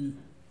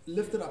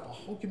lifted up a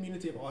whole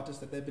community of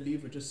artists that they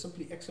believed were just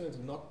simply excellent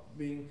and not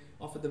being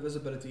offered the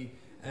visibility,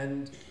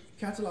 and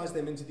catalyzed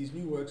them into these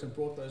new works and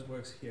brought those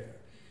works here.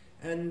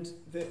 And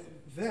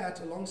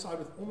that, alongside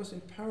with almost in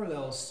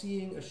parallel,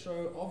 seeing a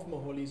show of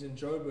Moholi's in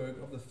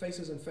Joburg, of the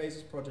Faces and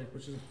Phases project,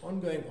 which is an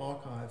ongoing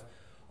archive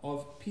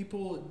of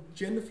people,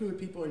 gender fluid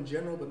people in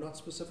general, but not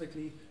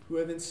specifically, who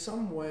have in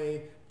some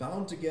way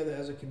bound together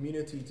as a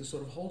community to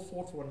sort of hold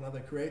forth for one another,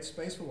 create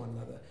space for one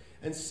another,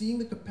 and seeing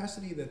the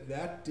capacity that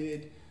that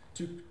did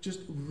to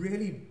just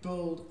really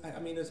build. I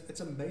mean, it's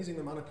amazing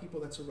the amount of people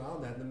that's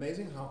around that, and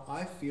amazing how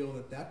I feel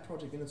that that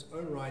project in its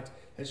own right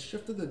has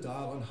shifted the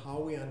dial on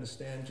how we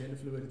understand gender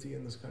fluidity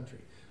in this country.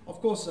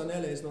 Of course,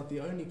 Zanele is not the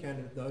only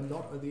candidate, though,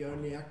 not the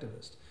only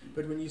activist.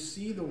 But when you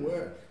see the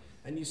work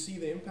and you see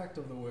the impact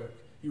of the work,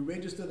 you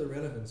register the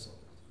relevance of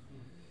it.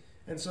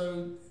 And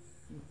so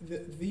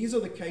these are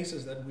the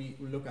cases that we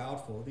look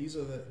out for. These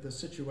are the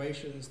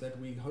situations that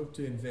we hope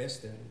to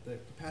invest in, the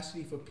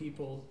capacity for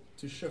people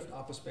to shift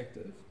our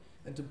perspective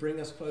and to bring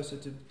us closer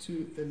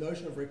to the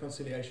notion of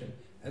reconciliation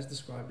as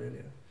described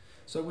earlier.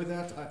 So with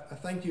that, I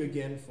thank you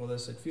again for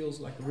this. It feels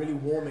like really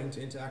warming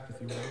to interact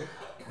with you all.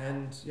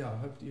 And yeah, I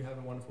hope you have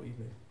a wonderful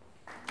evening.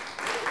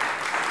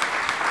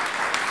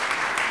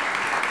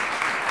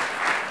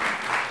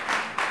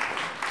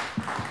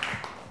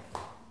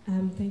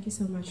 Thank you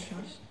so much,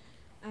 Josh.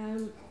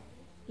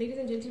 Ladies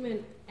and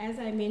gentlemen, as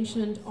I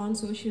mentioned on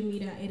social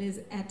media, it is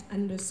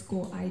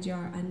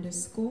 @_IJR_,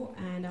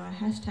 and our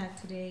hashtag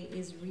today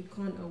is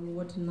Recon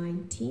Award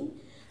 19.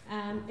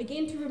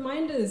 Again, to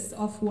remind us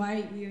of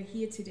why we are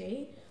here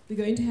today, we're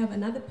going to have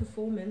another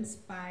performance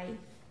by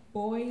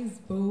Boys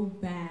Bow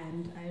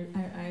Band.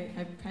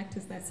 I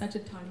practiced that, such a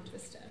tongue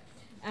twister.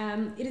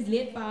 It is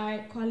led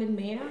by Colin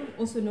Mayer,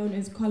 also known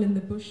as Colin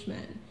the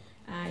Bushman.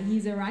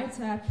 He's a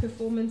writer,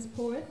 performance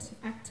poet,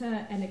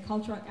 actor, and a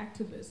cultural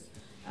activist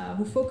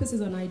who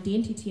focuses on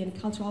identity and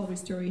cultural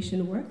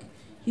restoration work.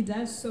 He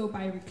does so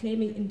by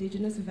reclaiming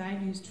indigenous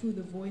values through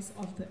the voice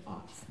of the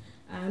arts.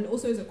 And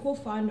also is a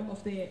co-founder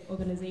of the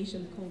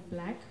organization called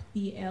BLAC,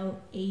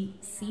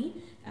 B-L-A-C.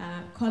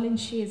 Colin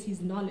shares his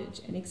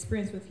knowledge and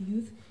experience with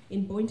youth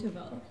in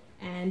Bointeville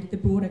and the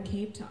broader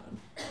Cape Town.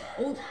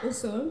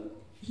 Also,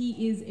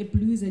 he is a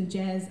blues and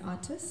jazz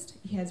artist.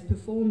 He has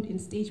performed in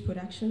stage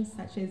productions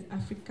such as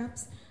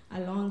Africaps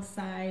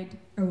alongside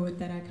a word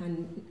that I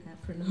can't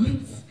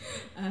pronounce.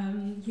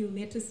 He'll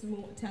let us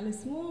tell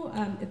us more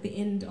at the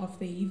end of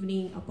the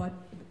evening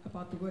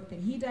about the work that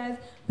he does,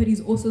 but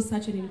he's also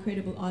such an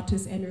incredible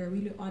artist, and we're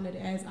really honored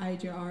as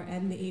IJR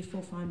and the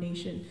A4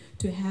 Foundation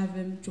to have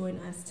him join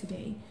us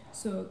today.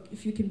 So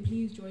if you can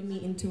please join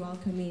me into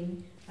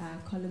welcoming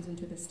Collins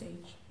into the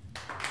stage.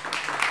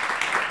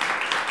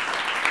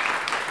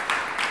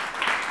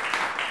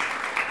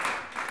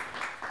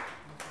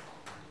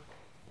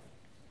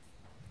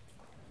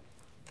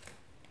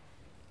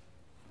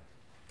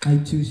 I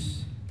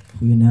choose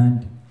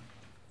Goeienaand.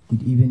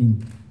 Good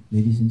evening,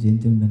 ladies and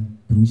gentlemen,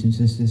 brothers and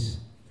sisters.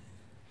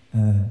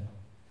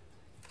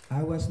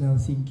 I was now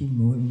thinking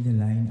more in the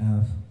line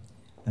of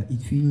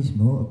it feels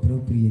more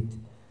appropriate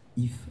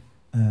if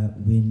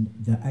when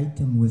the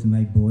item with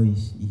my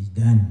boys is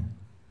done,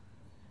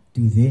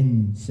 to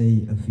then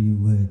say a few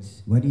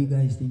words. What do you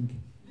guys think?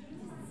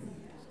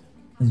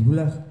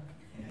 Azbullah,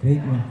 great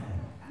one.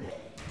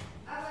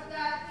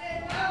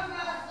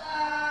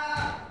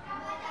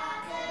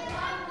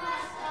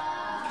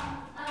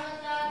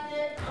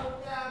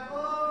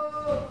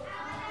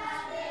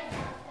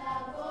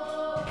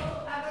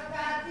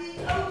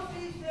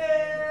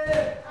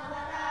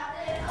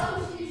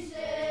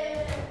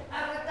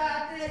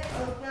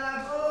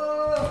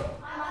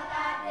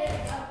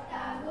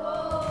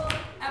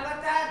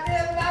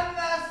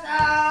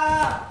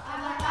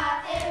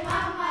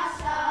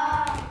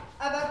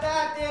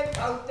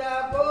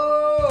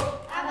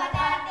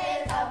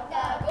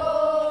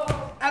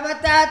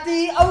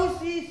 Abatate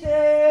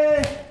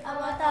Osise,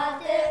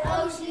 Abatate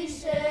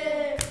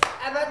Osise,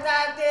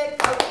 Abatate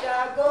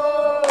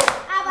Kautago,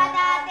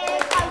 Abatate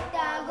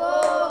Kautago,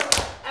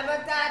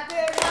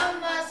 Abatate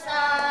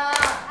Mamasa,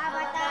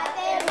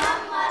 Abatate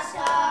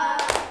Mamasa,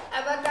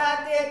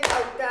 Abatate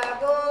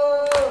Kautago,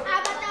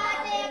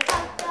 Abatate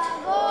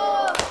Kautago,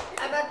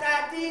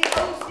 Abatate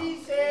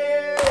Osise,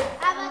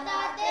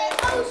 Abatate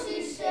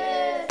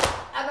Osise,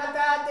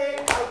 Abatate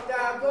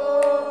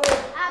Kautago.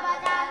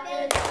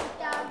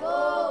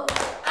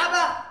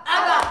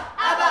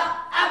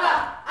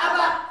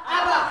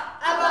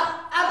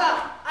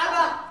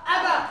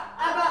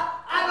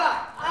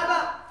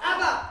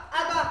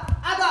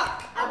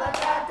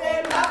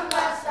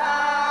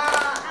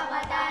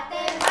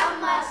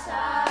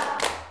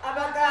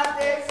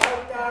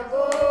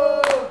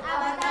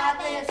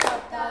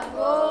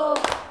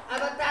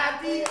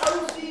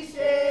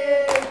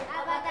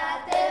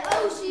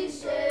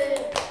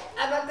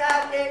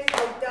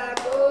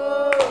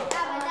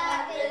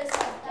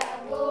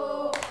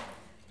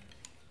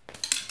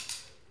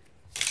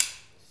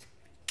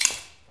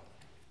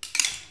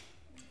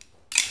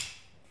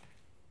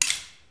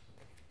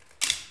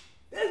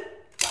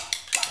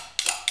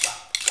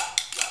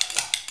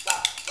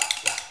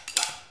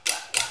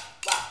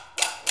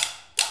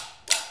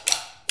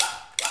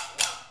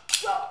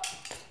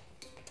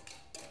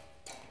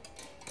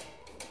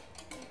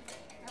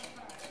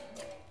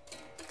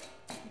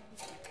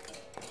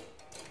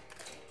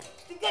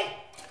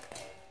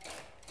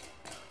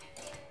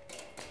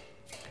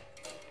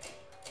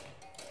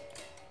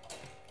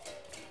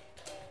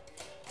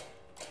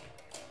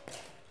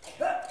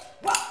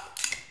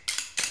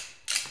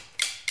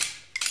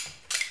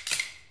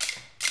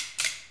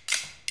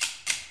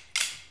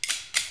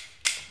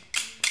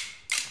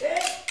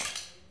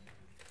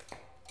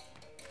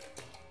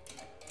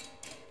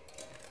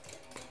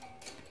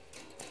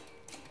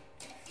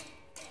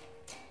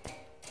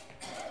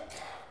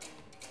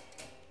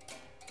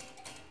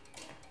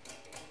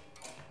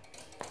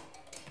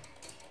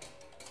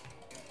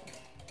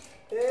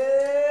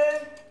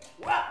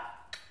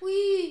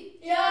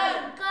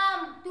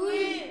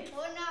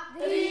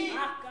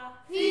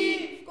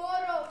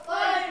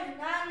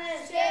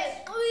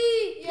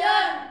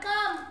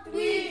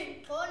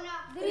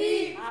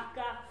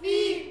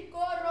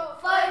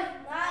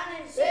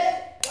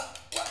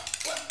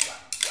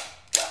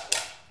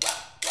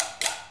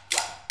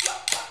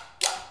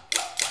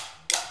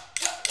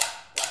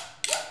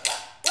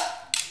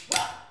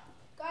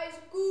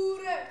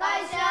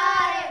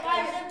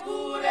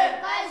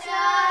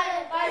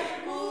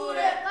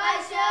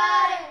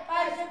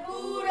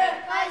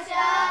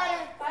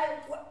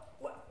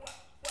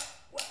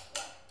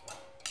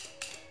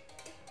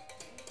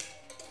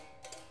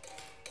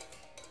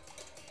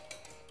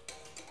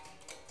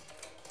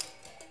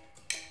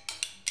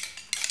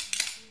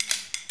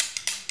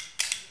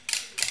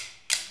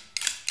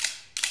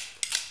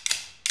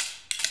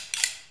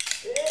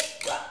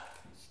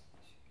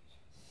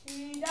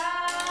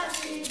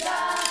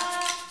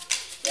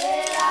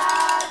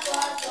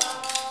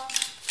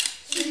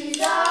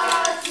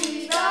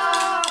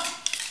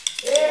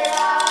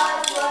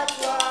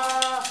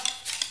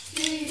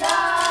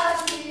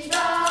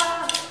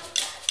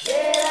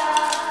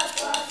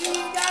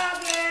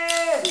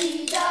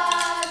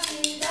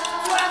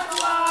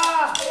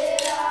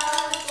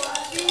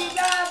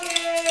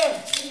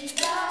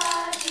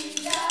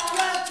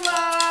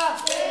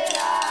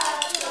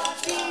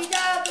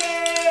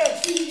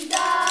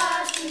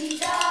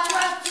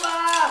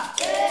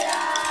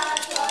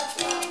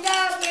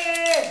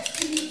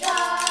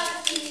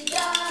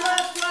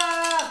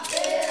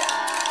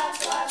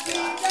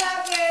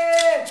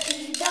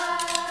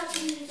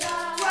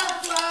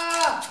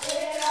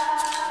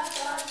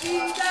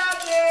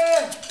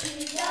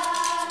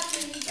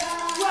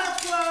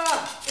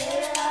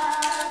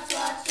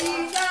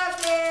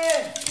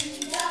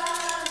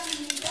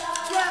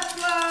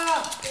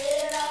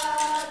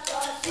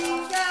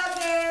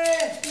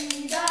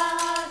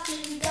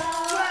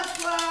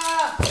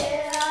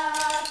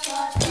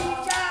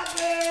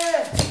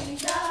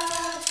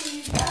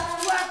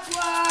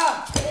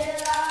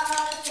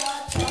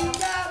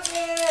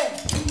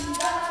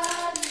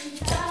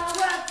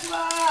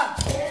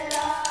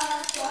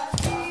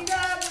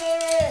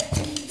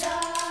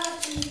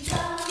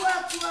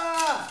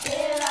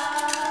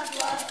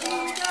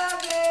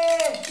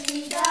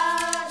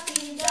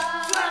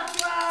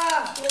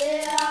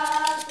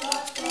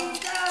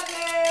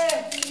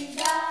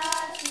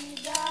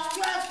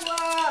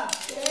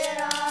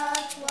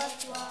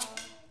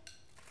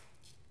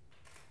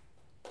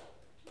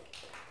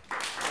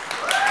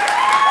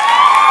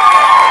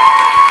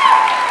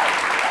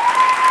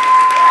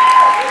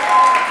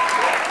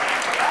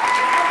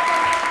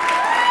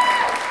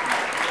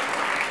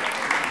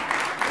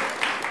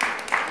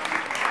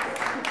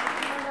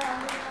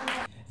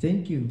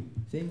 Thank you.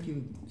 Thank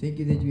you. Thank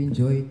you that you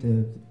enjoyed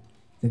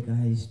the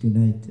guys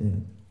tonight.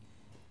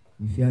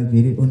 We feel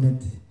very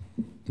honored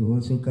to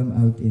also come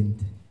out and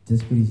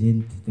just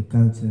present the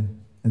culture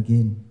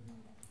again.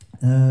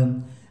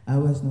 I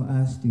was now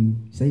asked to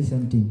say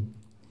something.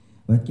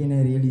 What can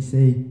I really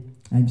say?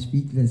 I'm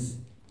speechless.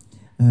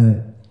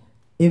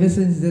 Ever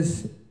since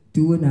this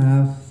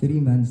 2.5, 3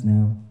 months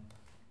now,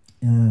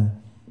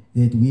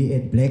 that we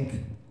at Black,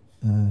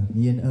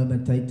 me and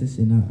Irma Titus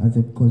and our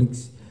other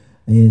colleagues,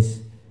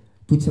 has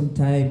put some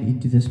time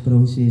into this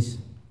process.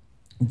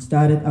 It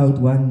started out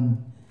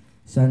one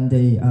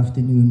Sunday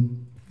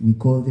afternoon. We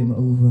called them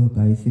over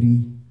by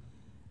 3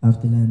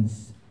 after lunch,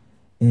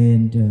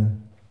 and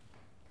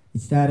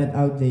it started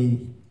out.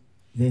 They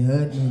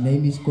heard my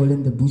name is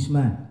Colin the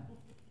Bushman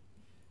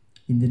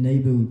in the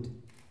neighborhood.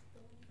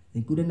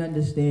 They couldn't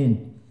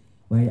understand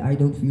why I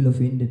don't feel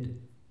offended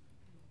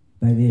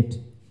by that,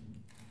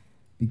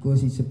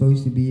 because it's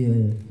supposed to be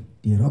a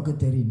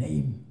derogatory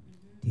name,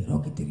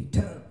 derogatory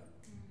term.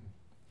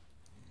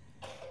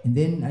 And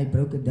then I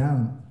broke it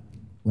down.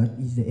 What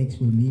is the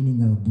actual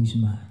meaning of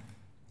Bushman?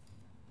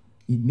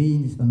 It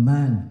means a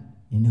man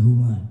and a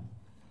woman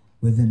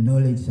with the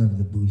knowledge of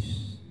the bush.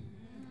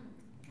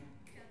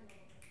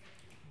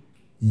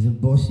 He's a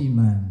bossy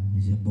man,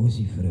 he's a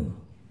bossy vrouw,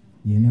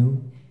 you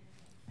know?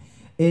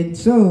 And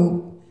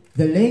so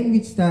the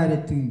language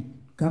started to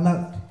come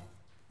out.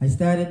 I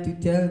started to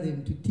tell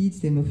them, to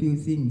teach them a few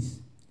things.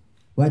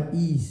 What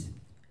is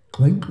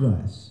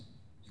grass?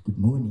 Good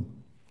morning.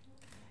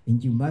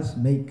 And you must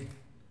make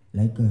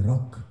like a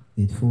rock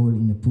that fall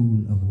in a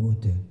pool of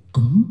water.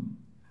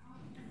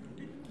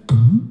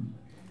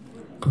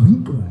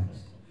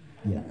 Grass.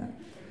 Yeah.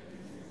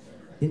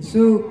 And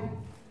so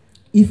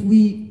if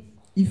we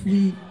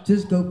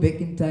just go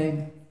back in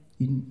time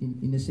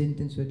in a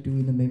sentence or two,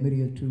 in a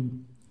memory or two,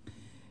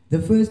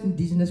 the first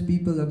indigenous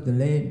people of the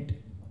land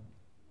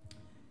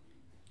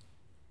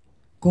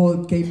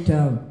called Cape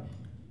Town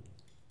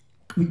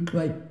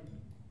Quick-Wipe.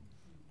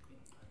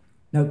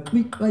 Now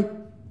Quick-Wipe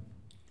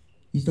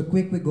is the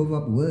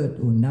Kwek-Kwek-Govap word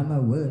or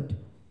Nama word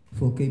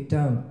for Cape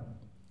Town.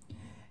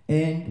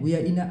 And we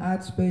are in an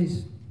art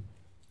space,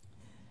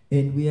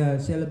 and we are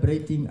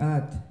celebrating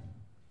art,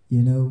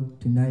 you know,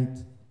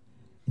 tonight,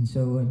 and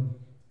so on,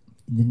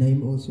 in the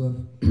name also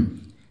of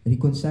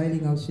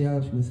reconciling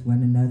ourselves with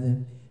one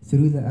another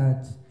through the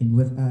art and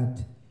with art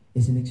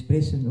as an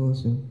expression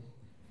also,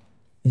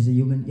 as a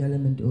human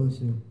element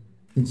also.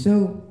 And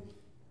so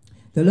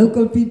the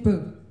local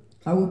people,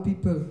 our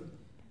people,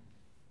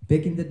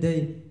 back in the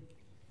day,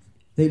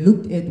 they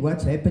looked at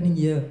what's happening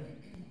here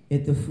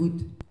at the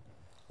foot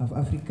of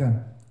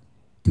Africa.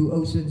 2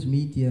 oceans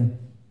meet here.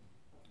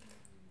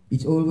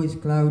 It's always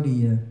cloudy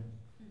here.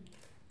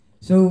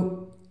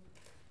 So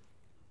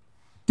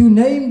to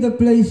name the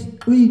place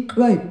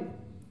Quick-Wipe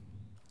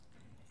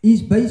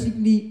is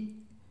basically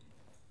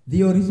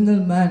the original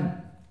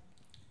man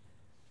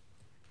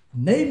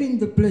naming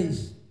the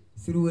place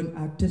through an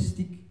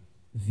artistic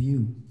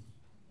view,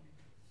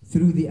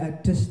 through the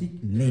artistic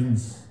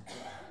lens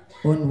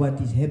on what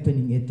is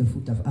happening at the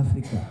foot of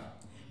Africa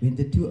when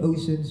the 2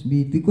 oceans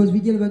meet. Because we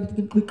get about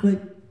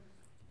it,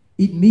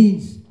 it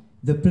means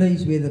the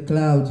place where the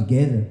clouds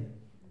gather.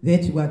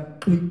 That's what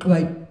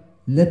Quick-Wipe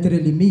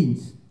literally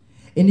means.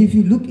 And if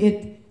you look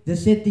at the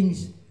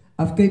settings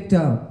of Cape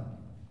Town,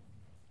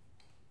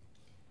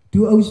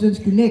 2 oceans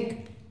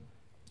connect.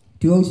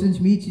 2 oceans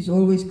meet is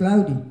always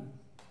cloudy.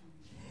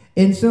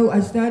 And so I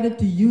started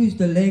to use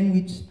the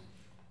language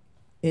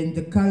and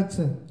the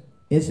culture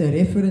as a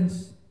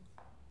reference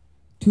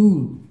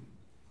tool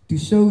to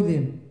show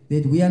them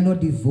that we are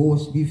not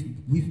divorced.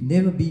 We've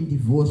never been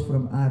divorced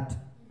from art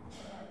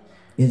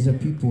as a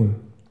people,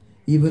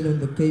 even on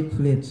the Cape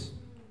Flats.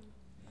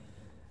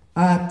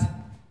 Art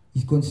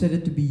is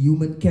considered to be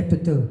human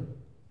capital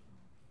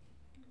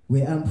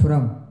where I'm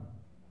from.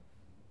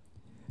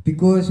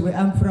 Because where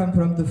I'm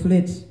from the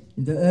Flats,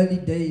 in the early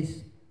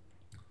days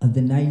of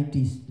the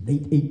 90s,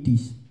 late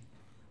 80s,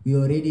 we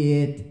already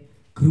had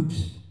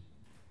groups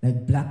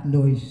like Black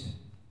Noise.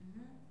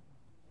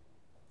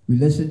 We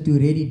listened to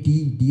Reddy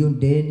D, Dion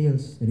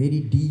Daniels,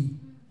 Reddy D,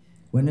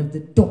 one of the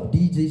top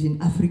DJs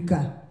in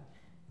Africa,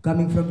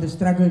 coming from the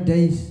struggle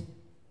days,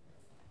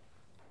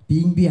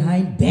 being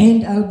behind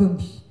band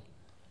albums.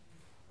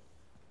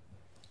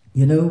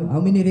 You know, how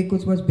many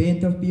records was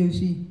Band of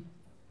POC?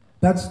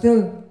 But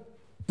still,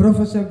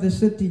 prophets of the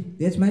city,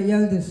 that's my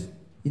eldest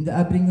in the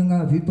upbringing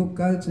of hip-hop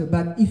culture.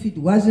 But if it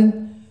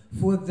wasn't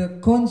for the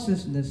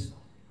consciousness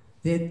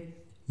that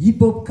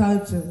hip-hop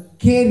culture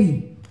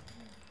carried,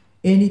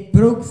 and it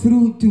broke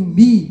through to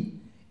me,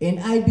 and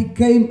I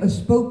became a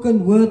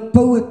spoken word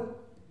poet,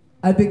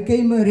 I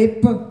became a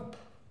rapper,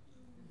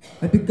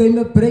 I became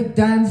a break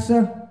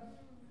dancer,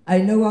 I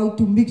know how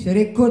to mix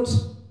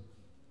records.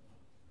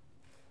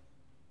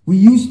 We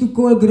used to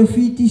call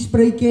graffiti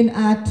spray can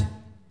art.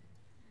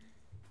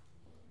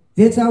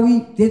 That's how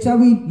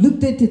we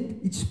looked at it.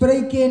 It's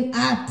spray can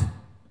art.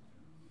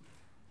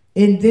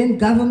 And then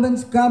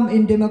governments come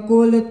and they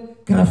call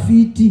it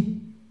graffiti.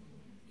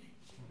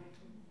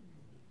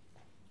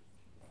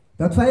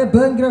 That fire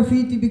burn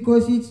graffiti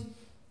because it's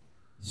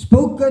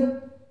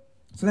spoken.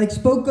 It's like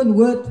spoken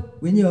word.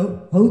 When you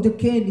hold a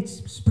can,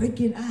 it's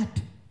spreking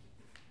art.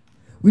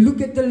 We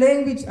look at the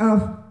language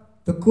of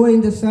the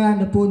coin, the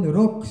sand upon the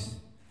rocks.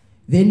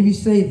 Then we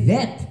say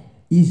that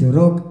is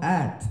rock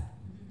art.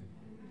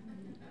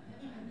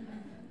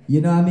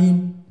 You know what I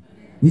mean?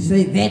 We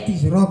say that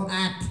is rock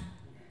art.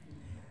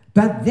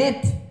 But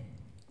that,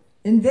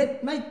 and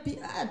that might be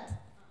art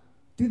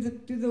to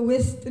the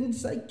Western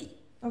psyche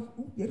of,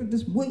 oh, yeah,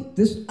 this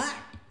art.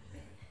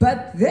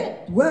 But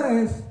that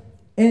was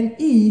and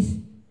is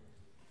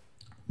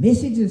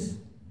messages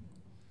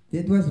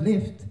that was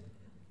left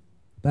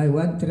by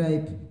one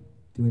tribe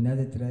to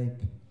another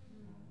tribe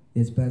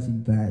that's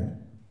passing by.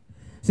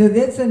 So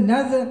that's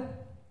another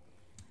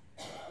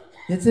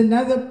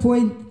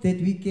point that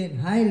we can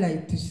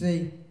highlight to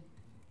say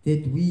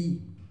that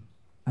we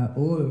are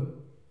all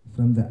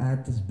from the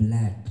artist's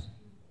blood.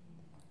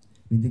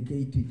 When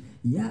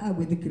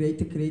the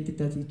creator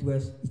created us,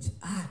 it's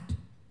art.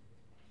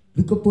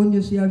 Look upon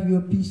yourself, you're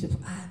a piece of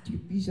art, you're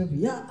a piece of,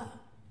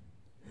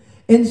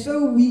 And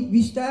so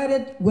we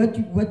started,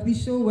 what we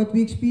saw, what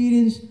we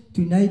experienced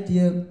tonight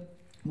here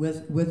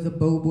with the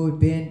Bobo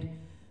band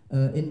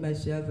and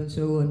myself and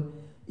so on,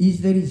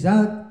 is the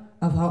result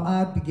of how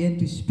art began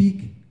to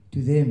speak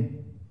to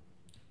them.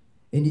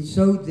 And it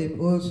showed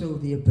them also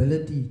the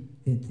ability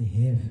that they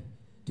have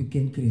to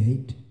can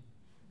create.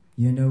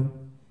 You know,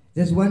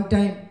 there's one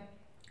time,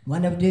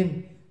 one of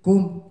them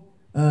come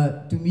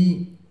to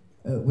me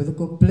with a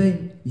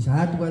complaint. His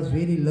heart was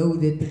very low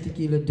that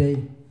particular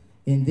day.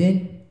 And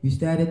then we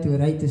started to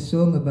write a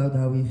song about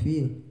how we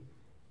feel.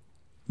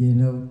 You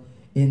know,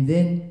 and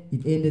then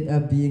it ended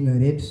up being a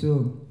rap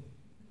song.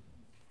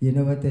 You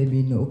know what I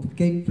mean? Op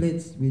Cape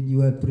Flats, when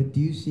you are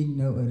producing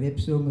now a rap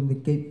song on the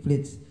Cape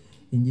Flats,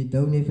 and you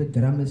don't have a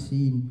drum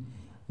machine,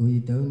 or you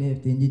don't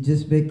have, then you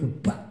just make a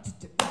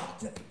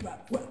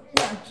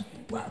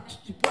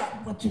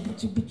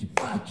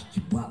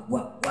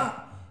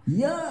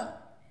yeah.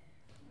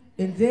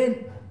 And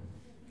then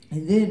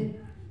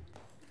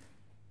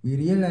we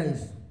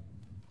realized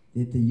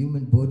that the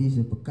human body is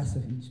a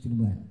percussive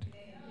instrument.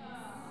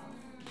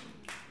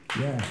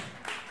 Yeah.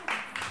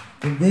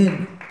 And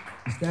then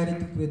we started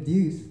to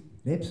produce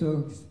rap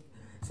songs.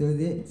 So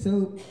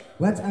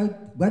what's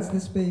the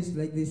space,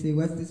 like they say,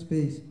 what's the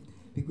space?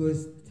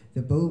 Because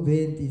the Bow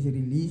Band is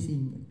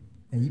releasing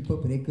a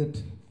hip-hop record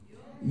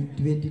in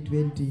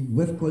 2020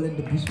 with Colin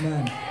the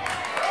Bushman.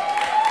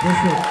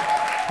 That's it.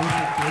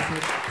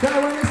 So I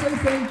want to say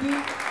thank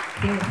you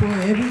for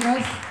having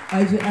us,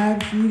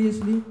 IJR,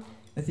 seriously.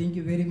 I thank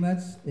you very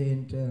much.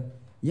 And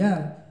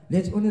yeah,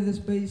 let's honor the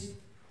space.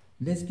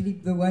 Let's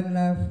keep the one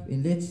love,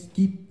 and let's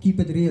keep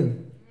it real.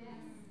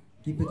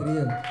 Keep it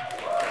real.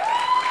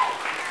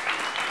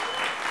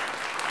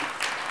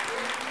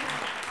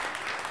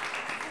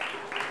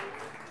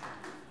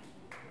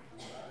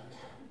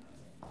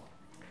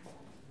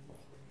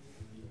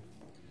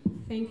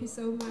 Thank you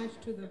so much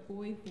to the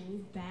Boy Bull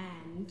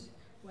Band.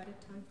 What a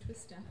tongue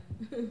twister.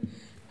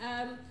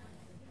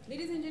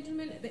 Ladies and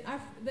gentlemen,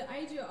 the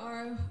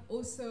IJR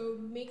also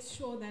makes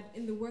sure that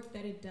in the work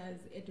that it does,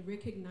 it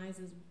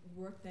recognizes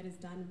work that is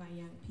done by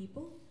young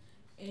people.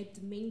 It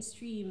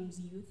mainstreams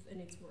youth in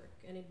its work,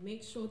 and it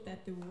makes sure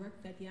that the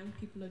work that young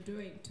people are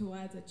doing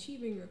towards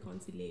achieving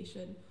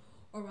reconciliation,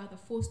 or rather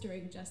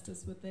fostering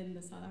justice within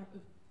the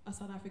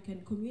South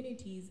African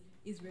communities,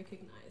 is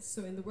recognized.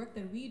 So in the work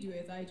that we do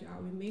as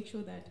IJR, we make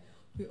sure that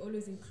we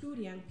always include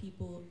young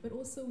people, but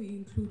also we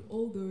include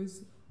all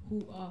those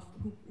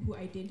who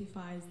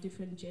identifies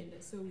different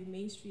genders. So we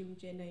mainstream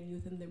gender and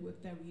youth in the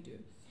work that we do.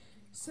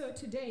 So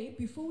today,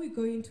 before we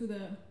go into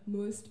the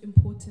most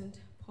important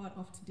part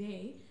of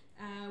today,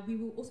 we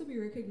will also be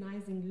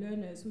recognizing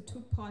learners who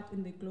took part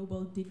in the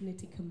Global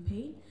Dignity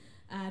Campaign.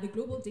 The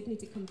Global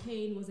Dignity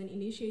Campaign was an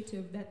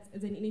initiative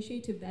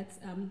that's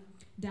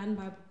done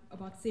by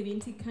about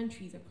 70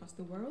 countries across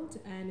the world,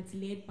 and it's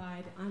led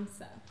by the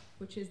ANSA,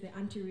 which is the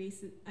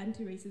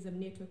Anti-Racism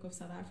Network of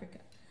South Africa.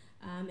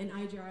 And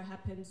IJR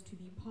happens to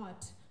be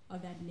part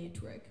of that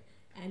network.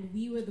 And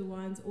we were the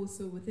ones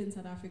also within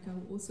South Africa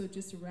who also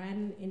just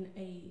ran in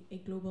a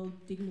Global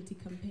Dignity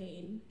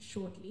Campaign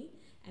shortly.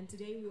 And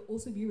today we'll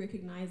also be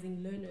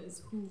recognizing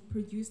learners who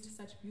produced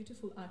such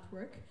beautiful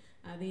artwork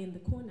there in the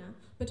corner.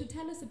 But to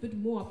tell us a bit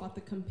more about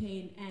the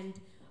campaign and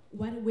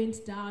what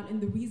went down and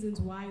the reasons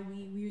why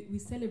we're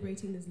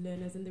celebrating these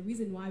learners and the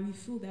reason why we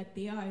feel that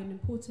they are an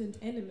important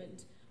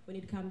element when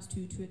it comes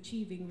to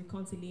achieving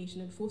reconciliation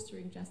and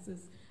fostering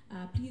justice,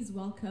 please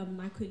welcome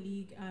my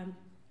colleague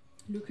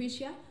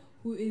Lucretia,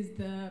 who is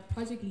the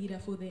project leader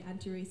for the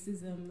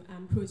anti-racism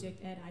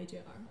project at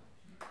IJR.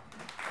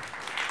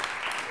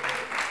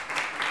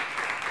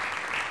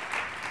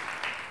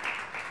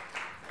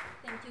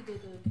 Thank you,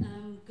 Gugu.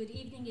 Good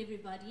evening,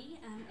 everybody,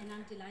 and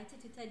I'm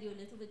delighted to tell you a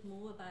little bit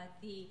more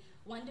about the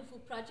wonderful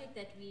project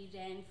that we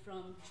ran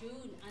from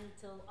June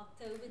until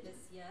October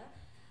this year.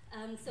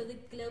 So the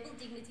Global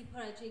Dignity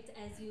Project,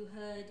 as you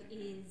heard,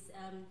 is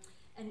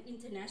an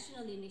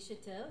international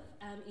initiative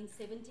in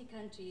 70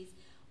 countries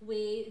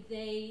where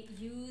they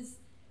use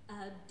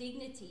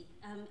dignity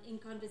in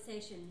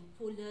conversation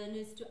for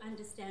learners to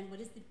understand what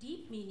is the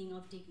deep meaning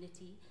of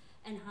dignity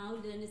and how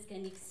learners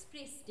can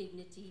express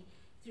dignity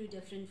through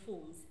different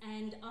forms.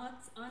 And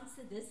Art's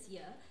answer this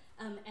year,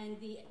 and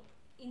the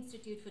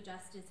Institute for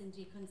Justice and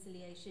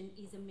Reconciliation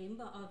is a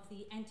member of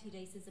the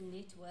Anti-Racism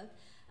Network,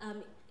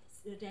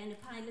 ran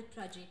a pilot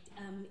project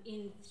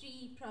in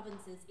 3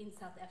 provinces in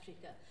South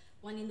Africa,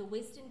 one in the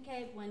Western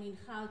Cape, one in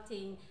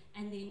Gauteng,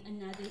 and then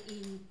another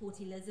in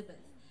Port Elizabeth.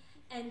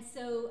 And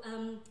so,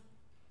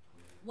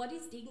 what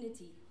is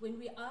dignity? When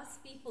we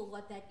ask people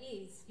what that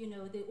is, you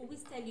know, they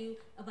always tell you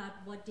about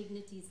what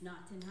dignity is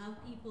not and how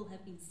people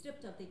have been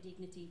stripped of their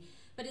dignity.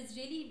 But it's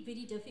really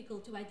very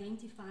difficult to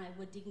identify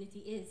what dignity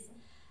is.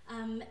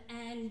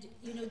 And,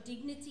 you know,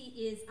 dignity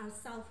is our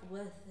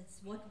self-worth.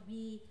 It's what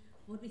we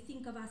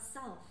think of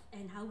ourselves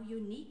and how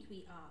unique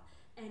we are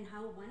and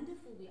how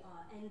wonderful we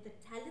are and the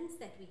talents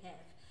that we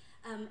have.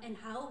 And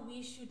how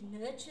we should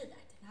nurture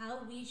that, and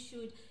how we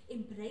should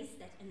embrace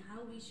that, and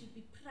how we should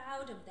be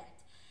proud of that.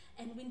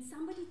 And when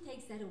somebody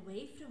takes that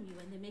away from you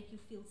and they make you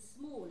feel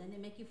small and they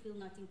make you feel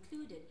not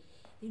included,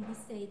 then we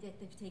say that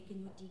they've taken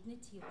your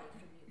dignity away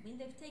from you. When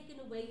they've taken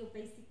away your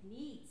basic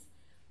needs,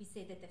 we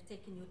say that they've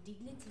taken your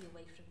dignity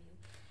away from you.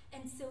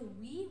 And so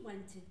we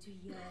wanted to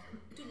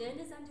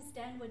learners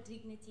understand what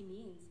dignity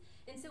means.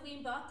 And so we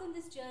embarked on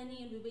this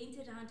journey and we went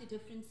around to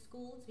different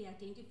schools. We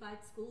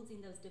identified schools in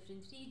those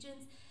different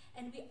regions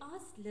and we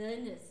asked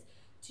learners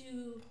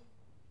to,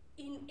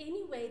 in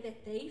any way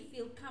that they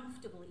feel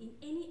comfortable, in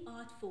any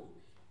art form,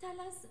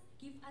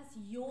 give us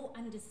your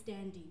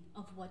understanding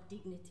of what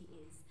dignity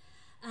is.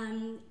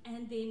 And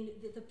then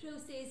the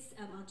process,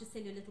 I'll just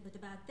tell you a little bit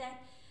about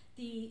that.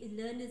 The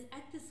learners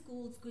at the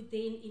schools could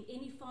then, in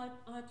any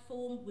art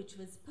form, which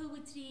was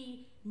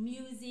poetry,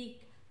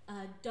 music,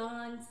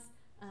 dance,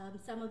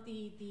 some of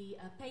the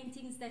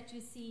paintings that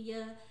you see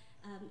here,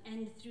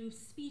 and through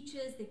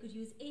speeches, they could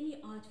use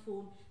any art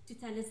form to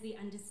tell us their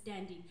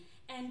understanding.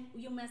 And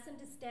you must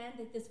understand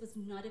that this was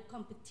not a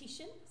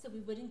competition, so we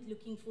weren't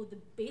looking for the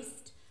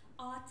best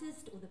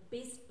artist or the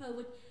best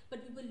poet,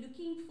 but we were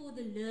looking for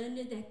the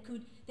learner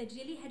that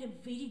really had a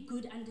very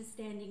good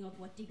understanding of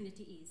what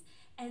dignity is.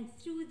 And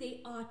through their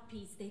art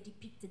piece, they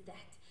depicted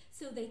that.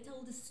 So they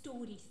told a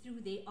story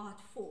through their art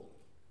form.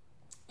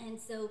 And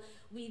so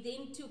we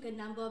then took a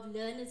number of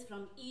learners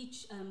from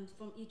each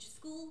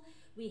school.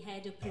 We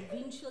had a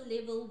provincial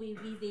level where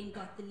we then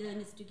got the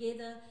learners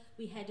together.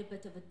 We had a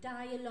bit of a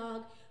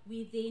dialogue.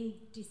 We then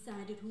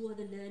decided who are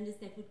the learners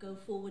that would go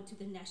forward to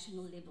the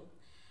national level.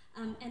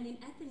 And then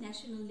at the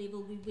national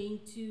level, we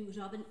went to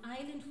Robben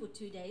Island for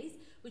 2 days,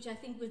 which I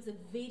think was a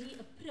very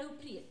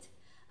appropriate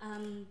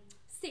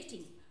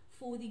setting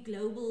for the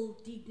global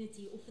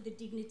dignity or for the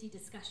dignity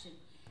discussion.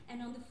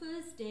 And on the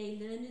first day,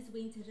 learners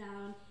went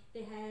around.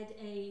 They had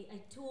a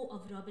tour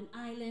of Robben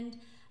Island.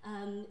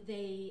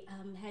 They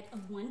had a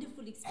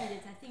wonderful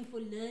experience, I think, for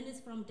learners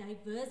from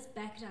diverse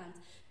backgrounds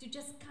to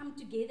just come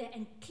together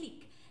and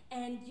click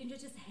and, you know,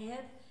 just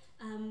have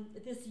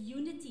this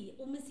unity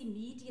almost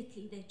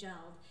immediately. They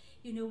gelled,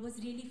 you know, was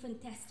really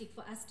fantastic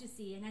for us to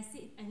see. And I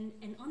see,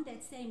 and on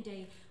that same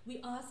day,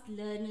 we asked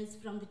learners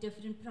from the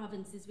different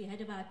provinces. We had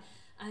about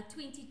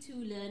 22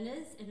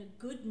 learners and a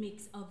good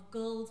mix of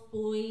girls,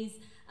 boys,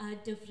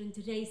 different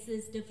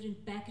races,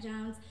 different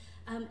backgrounds,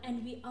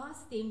 and we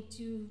asked them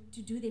to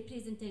do their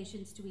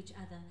presentations to each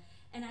other.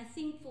 And I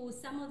think for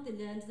some of the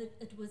learners,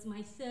 it was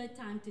my 3rd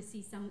time to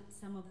see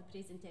some of the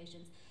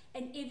presentations.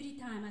 And every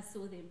time I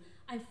saw them,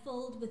 I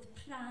filled with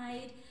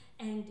pride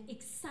and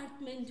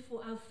excitement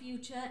for our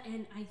future.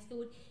 And I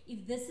thought,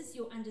 if this is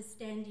your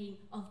understanding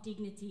of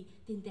dignity,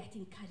 then that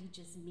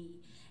encourages me.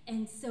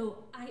 And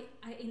so I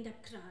end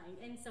up crying.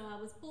 And so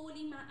I was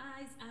bawling my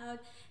eyes out.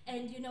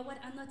 And you know what?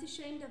 I'm not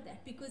ashamed of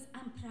that because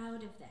I'm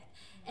proud of that.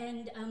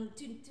 And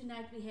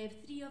tonight we have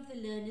 3 of the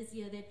learners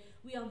here that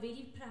we are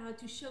very proud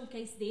to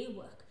showcase their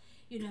work,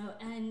 you know,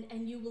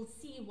 and you will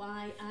see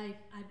why I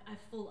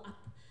fill up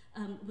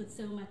with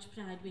so much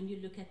pride when you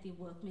look at their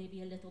work,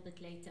 maybe a little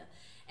bit later.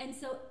 And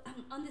so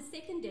on the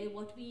 2nd day,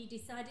 what we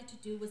decided to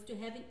do was to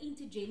have an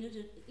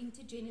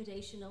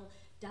intergenerational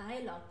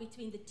dialogue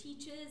between the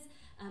teachers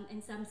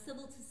and some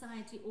civil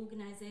society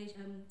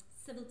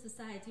civil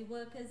society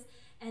workers,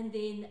 and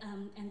then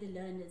and the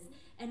learners.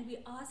 And we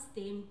asked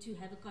them to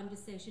have a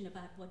conversation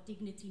about what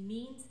dignity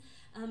means.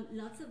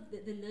 Lots of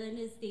the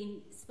learners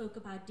then spoke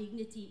about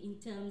dignity in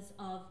terms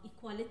of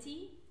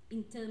equality,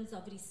 in terms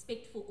of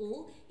respect for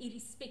all,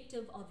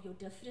 irrespective of your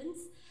difference.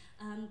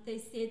 They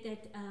said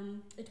that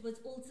it was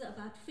also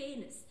about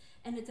fairness,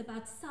 and it's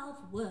about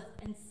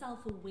self-worth and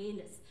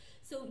self-awareness.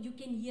 So you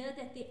can hear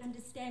that their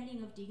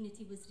understanding of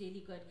dignity was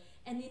really good.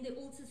 And then they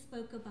also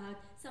spoke about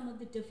some of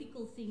the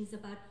difficult things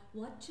about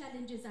what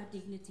challenges our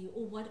dignity,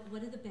 or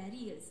what are the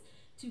barriers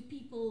to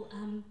people,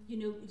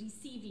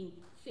 receiving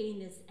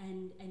fairness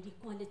and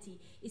equality,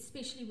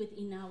 especially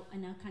within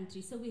in our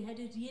country. So we had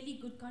a really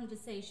good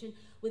conversation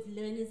with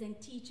learners and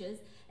teachers,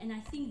 and I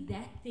think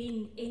that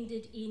then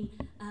ended in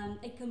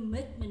a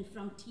commitment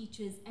from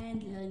teachers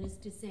and learners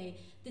to say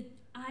that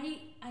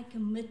I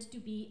commit to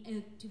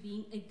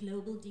being a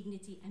global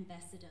dignity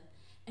ambassador.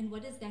 And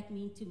what does that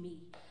mean to me?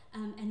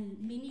 And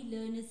many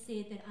learners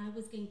said that I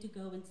was going to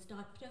go and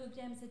start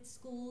programs at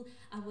school.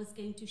 I was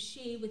going to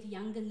share with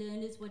younger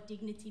learners what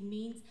dignity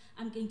means.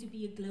 I'm going to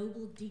be a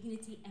global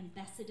dignity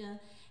ambassador.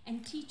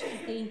 And teachers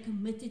then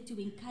committed to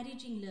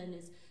encouraging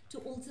learners to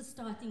also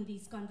starting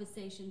these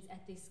conversations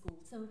at their school.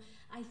 So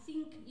I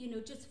think,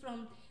 just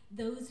from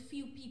those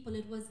few people,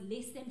 it was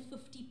less than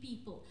 50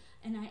 people.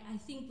 And I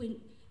think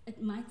when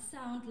it might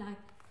sound like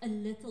a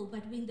little,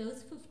 but when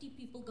those 50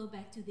 people go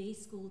back to their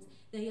schools,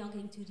 they are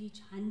going to reach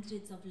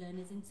hundreds of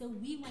learners. And so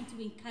we want to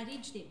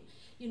encourage them,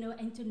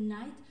 and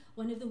tonight,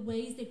 one of the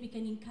ways that we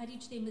can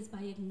encourage them is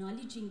by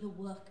acknowledging the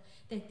work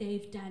that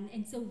they've done.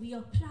 And so we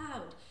are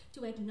proud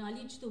to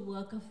acknowledge the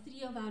work of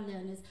 3 of our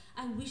learners.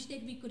 I wish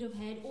that we could have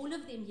had all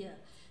of them here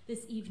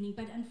this evening,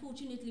 but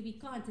unfortunately we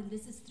can't, and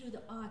this is through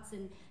the arts,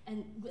 and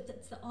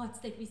it's the arts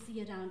that we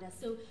see around us.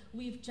 So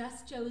we've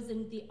just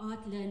chosen the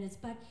art learners,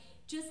 but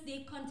just their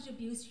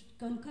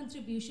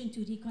contribution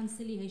to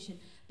reconciliation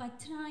by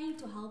trying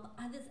to help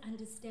others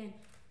understand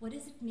what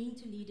does it mean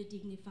to lead a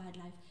dignified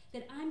life,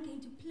 that I'm going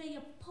to play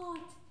a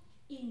part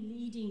in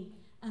leading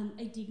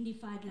a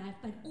dignified life,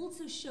 but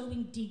also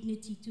showing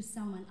dignity to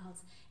someone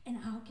else. And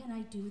how can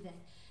I do that?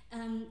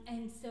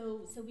 And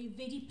so we're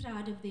very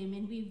proud of them,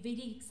 and we're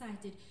very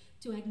excited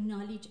to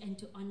acknowledge and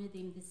to honor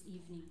them this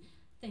evening.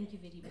 Thank you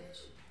very much.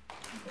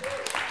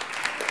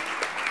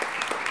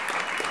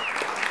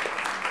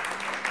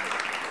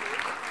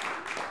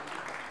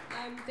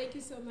 Thank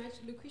you so much.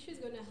 Lucretia is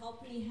going to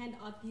help me hand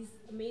out these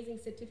amazing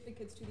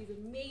certificates to these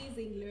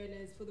amazing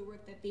learners for the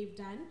work that they've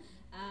done.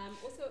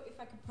 Also, if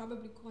I could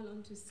probably call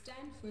on to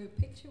Stan for a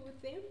picture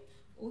with them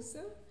also.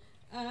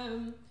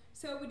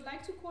 So we'd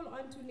like to call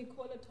on to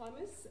Nicola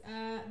Thomas.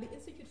 The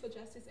Institute for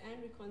Justice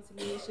and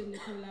Reconciliation,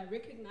 Nicola,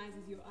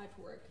 recognizes your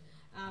artwork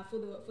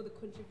for the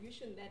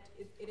contribution that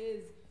it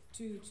is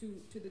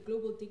to the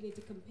Global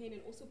Dignity Campaign,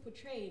 and also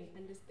portraying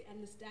the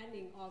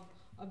understanding of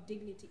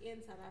dignity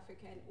in South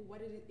Africa and what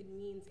it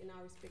means in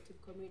our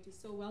respective communities.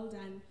 So well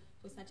done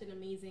for such an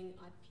amazing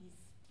art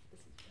piece.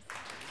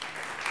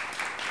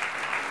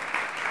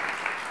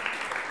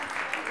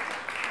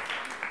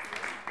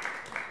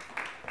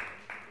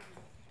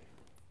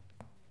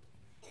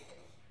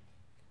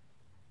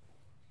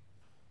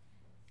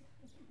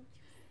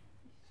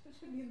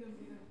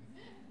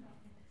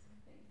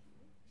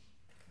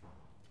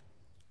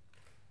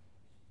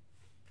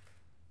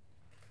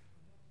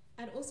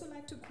 I'd also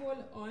like to call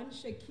on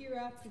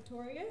Shakira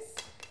Pretorius.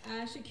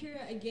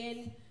 Shakira,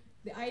 again,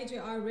 the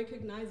IJR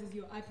recognizes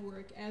your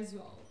artwork as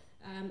well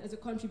as a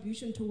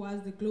contribution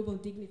towards the Global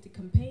Dignity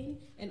Campaign,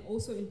 and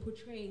also in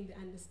portraying the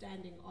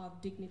understanding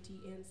of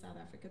dignity in South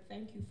Africa.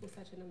 Thank you for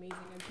such an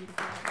amazing and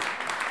beautiful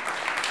artwork.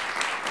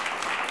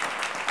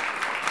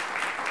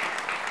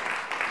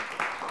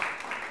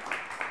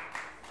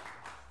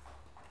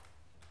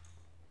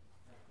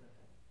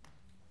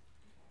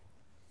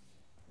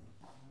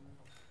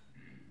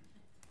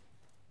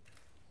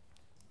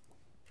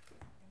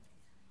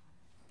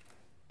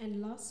 And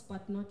last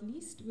but not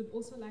least, we'd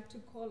also like to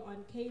call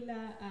on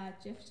Kayla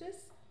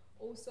Jeftes,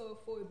 also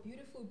for a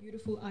beautiful,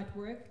 beautiful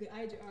artwork. The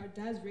IJR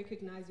does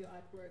recognize your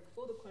artwork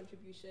for the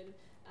contribution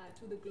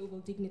to the Global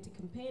Dignity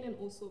Campaign, and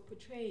also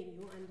portraying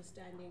your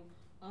understanding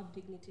of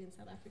dignity in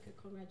South Africa.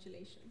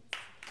 Congratulations.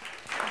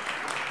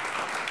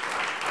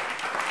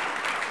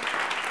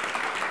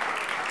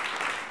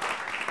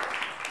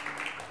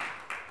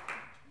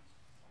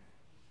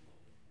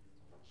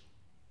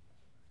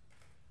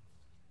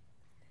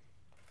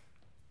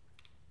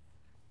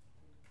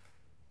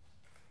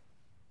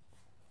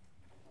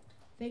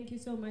 Thank you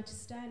so much,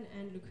 Stan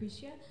and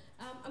Lucretia.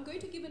 I'm going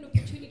to give an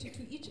opportunity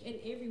to each and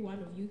every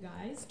one of you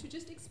guys to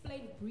just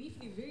explain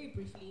briefly, very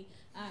briefly,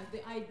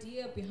 the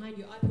idea behind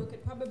your artwork,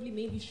 and probably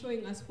maybe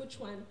showing us which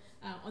one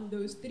on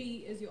those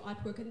 3 is your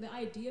artwork, and the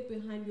idea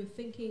behind your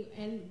thinking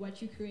and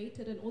what you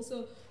created, and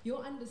also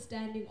your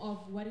understanding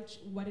of what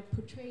it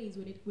portrays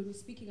when we're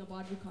speaking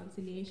about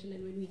reconciliation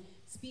and when we're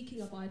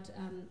speaking about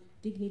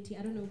dignity.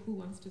 I don't know who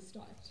wants to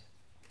start.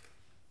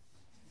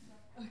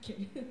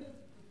 Okay.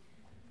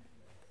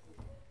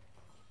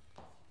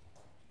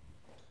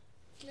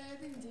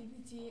 Clothing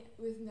dignity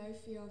with no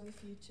fear of the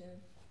future.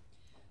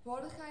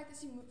 Waardigheid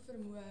is die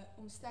vermoë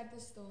om sterk te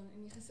staan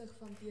in die gesig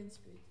van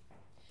teenspoed.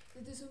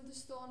 Dit is om te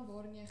staan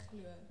waarin jy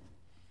glo.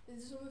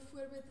 Dit is om 'n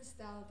voorbeeld te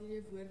stel deur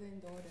jou woorde en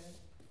dade.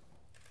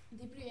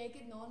 Die projek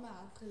het na in my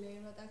hart gelê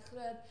omdat ek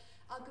glo dat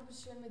elke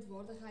persoon met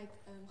waardigheid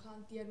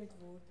gehanteer moet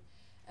word.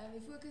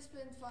 Die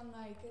fokuspunt van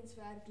my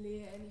kunswerk lê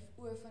in die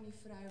oë van die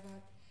vrou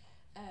wat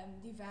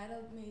die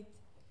wêreld met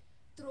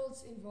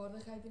trots en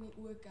waardigheid in die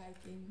oë kyk,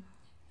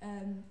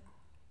 en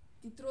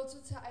die trots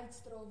wat sy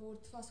uitstraal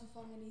word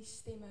vasgevang in die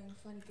stemming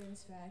van die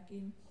kunswerk,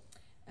 en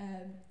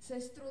Sy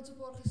is trots op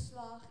haar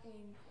geslag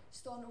en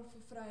staan op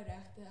vir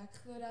vrouregte. Ek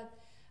glo dat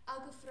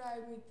elke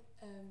vrou moet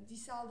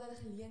dieselfde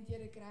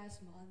geleenthede kry as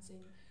mans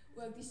en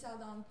ook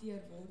dieselfde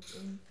hanteer word.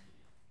 En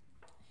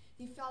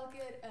die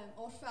veldkeer,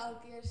 haar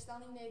veldkeer stel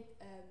nie net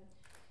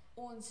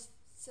ons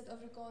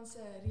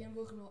Suid-Afrikaanse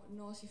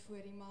reënboognasie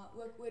voor nie, maar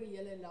ook oor die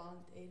hele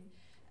land.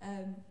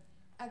 En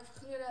ek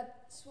glo dat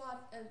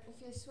swart, of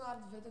jy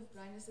swart, wit of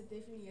bruin is, dit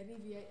definieer nie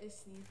wie jy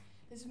is nie.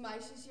 Dis vir my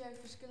soos jy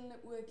verskillende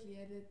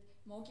oogkleur, dit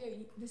maak jou,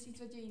 dis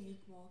iets wat jou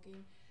uniek maak.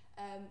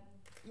 En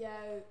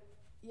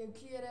jou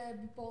klere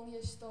bepaal nie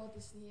jou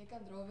status nie, jy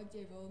kan dra wat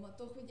jy wil, maar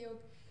tog moet jy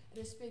ook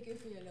respek hê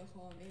vir jou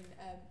liggaam. En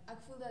ek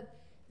voel dat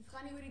dit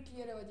gaan nie oor die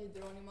klere wat jy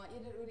dra nie, maar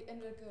eerder oor die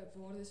innerlike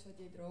waardes wat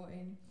jy dra.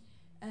 En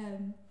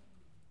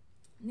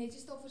net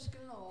soos daar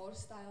verskillende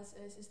haarstyles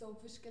is daar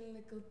ook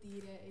verskillende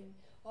kulture. En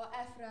haar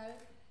afro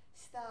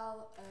stel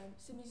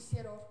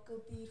symboliseer haar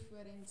kultuur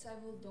voor en sy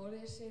wil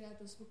daardeur sê dat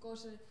ons mekaar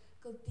se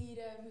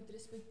kulture moet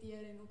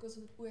respekteer en ook ons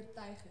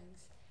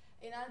oortuigings.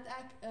 En dan het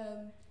ek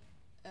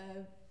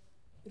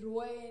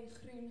rooi en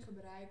groen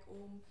gebruik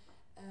om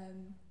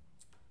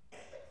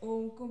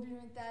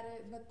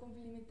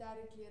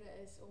komplementêre klere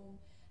is, om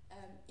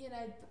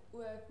eenheid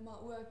ook,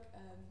 maar ook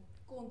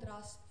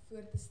kontras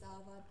voor te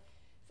stel wat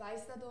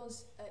wys dat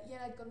ons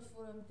eenheid kan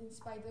vorm ten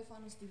spyte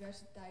van ons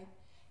diversiteit.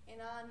 En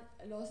dan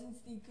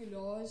laasens die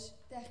collage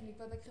tegniek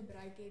wat ek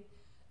gebruik het,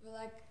 wil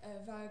ek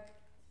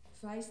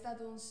wys dat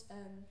ons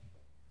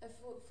 'n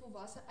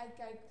volwasse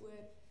uitkyk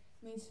oor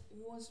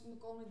hoe ons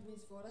mekaar met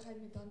menswaardigheid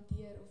moet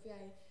hanteer, of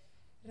jy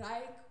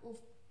ryk of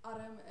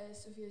arm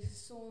is, of jy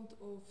gesond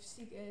of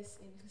siek is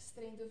en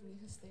gestremd of nie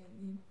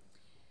gestremd nie.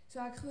 So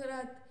ek glo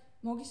dat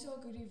maak nie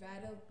saak hoe die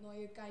wêreld na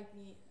jou kyk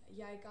nie,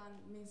 jy kan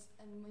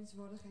in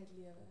menswaardigheid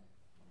lewe.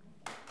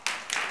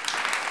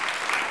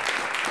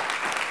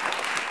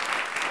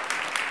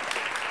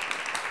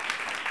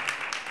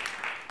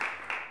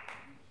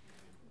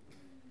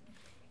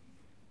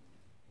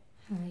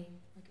 Hi,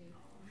 okay.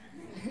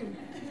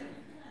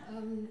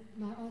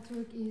 My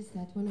artwork is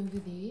that one over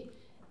there,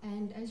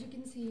 and as you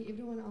can see,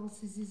 everyone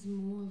else's is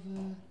more of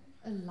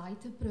a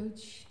light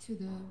approach to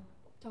the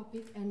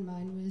topic, and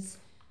mine was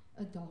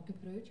a dark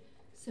approach.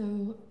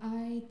 So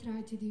I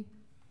tried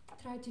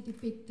to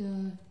depict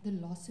the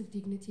loss of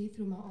dignity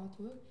through my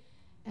artwork,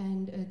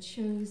 and it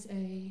shows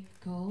a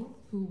girl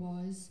who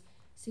was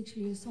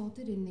sexually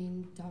assaulted and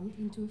then dumped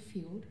into a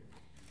field,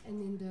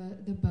 and then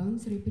the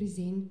bones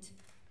represent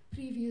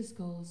previous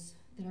girls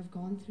that have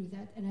gone through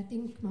that. And I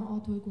think my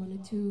artwork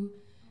wanted to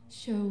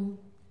show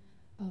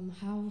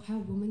how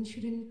women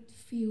shouldn't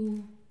feel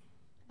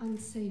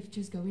unsafe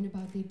just going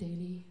about their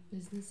daily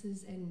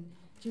businesses and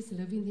just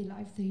living their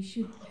life. They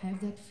should have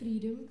that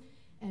freedom,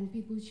 and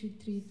people should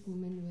treat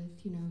women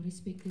with,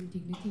 respect and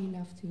dignity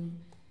enough to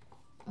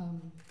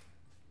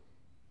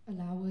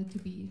allow her to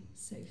be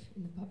safe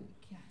in the public.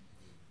 Yeah.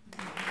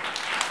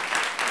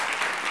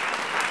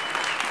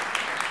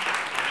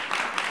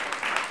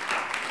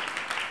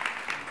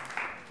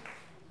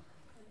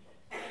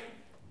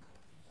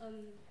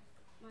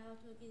 My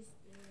artwork is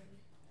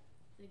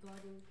the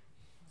garden.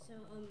 So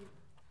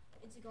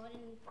it's a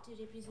garden to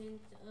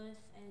represent the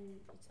earth, and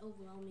it's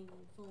overwhelming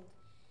and full.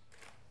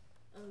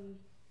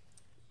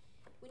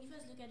 When you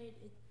first look at it,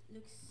 it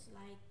looks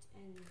light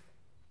and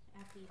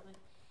happy, but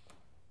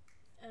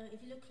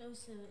if you look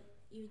closer,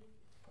 you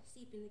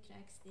see in the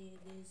cracks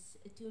there's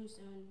a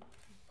tombstone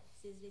that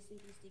says "Rest in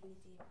peace,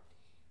 dignity."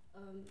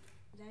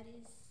 That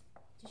is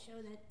to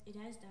show that it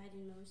has died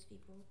in most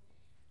people,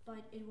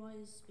 but it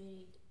was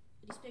buried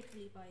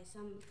respectfully by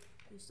some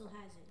who still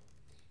has it,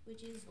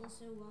 which is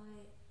also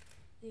why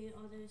there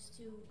are those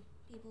two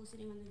people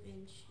sitting on the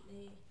bench.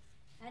 They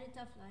had a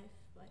tough life,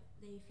 but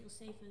they feel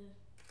safer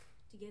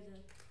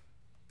together.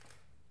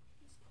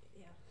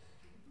 Yeah.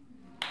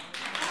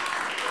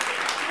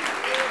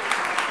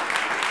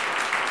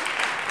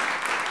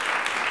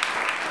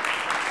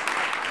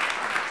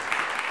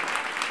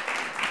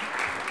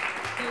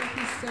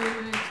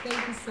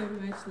 Thank you so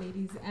much,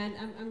 ladies. And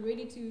I'm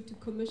ready to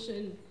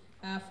commission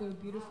for a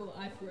beautiful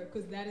artwork,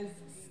 because that is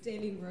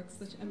sterling work,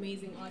 such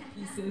amazing art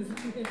pieces.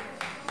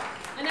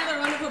 Another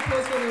round of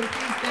applause for them,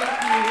 please.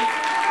 Thank you.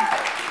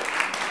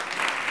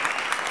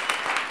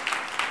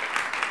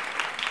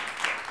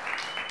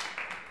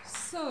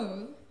 So,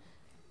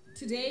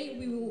 today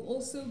we will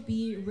also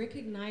be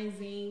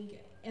recognizing,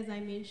 as I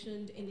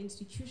mentioned, an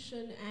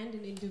institution and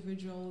an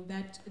individual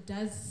that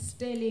does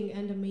sterling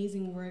and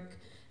amazing work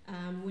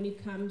when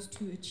it comes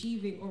to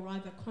achieving, or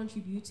rather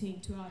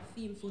contributing to our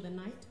theme for the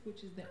night,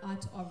 which is the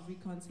art of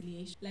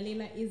reconciliation.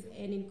 Lalela is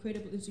an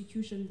incredible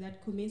institution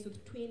that commenced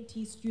with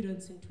 20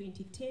 students in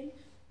 2010.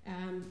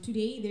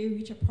 Today they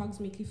reach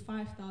approximately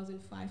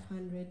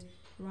 5,500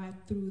 right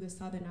through the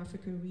Southern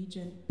Africa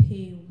region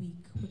per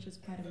week, which is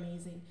quite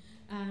amazing.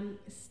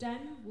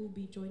 Stan will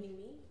be joining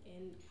me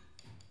in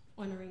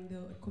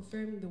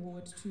confirming the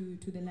award to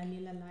the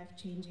Lalela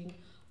Life-Changing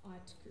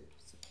Art Group.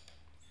 So.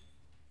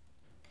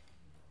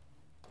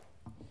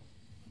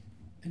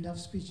 enough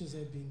speeches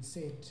have been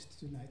said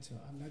tonight, so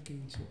I'm not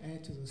going to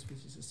add to those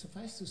speeches.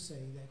 Suffice to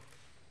say that,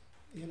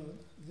 you know,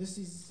 this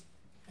is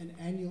an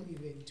annual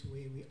event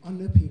where we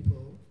honor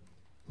people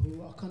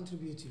who are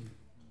contributing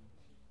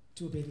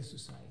to a better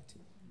society.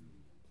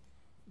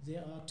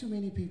 There are too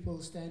many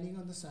people standing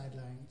on the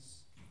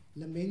sidelines,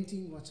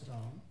 lamenting what's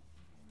wrong,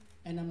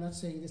 and I'm not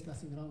saying there's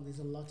nothing wrong, there's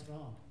a lot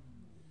wrong.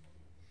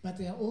 But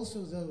there are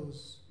also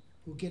those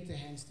who get their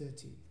hands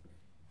dirty,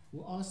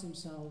 who ask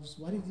themselves,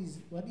 what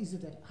is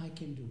it that I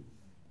can do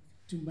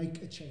to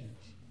make a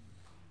change?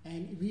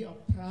 And we are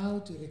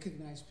proud to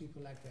recognize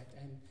people like that.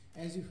 And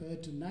as you've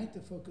heard tonight, the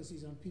focus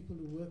is on people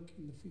who work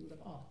in the field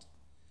of art.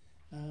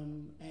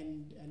 And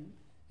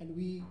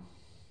we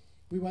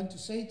want to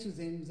say to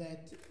them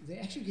that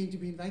they're actually going to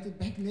be invited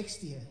back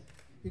next year,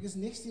 because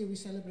next year we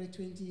celebrate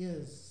 20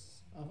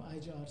 years of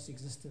IJR's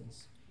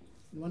existence.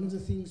 And one of the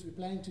things we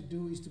plan to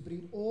do is to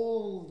bring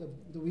all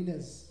the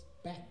winners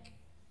back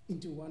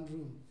into one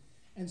room.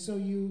 And so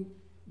you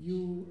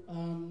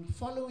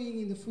following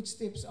in the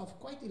footsteps of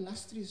quite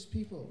illustrious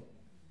people.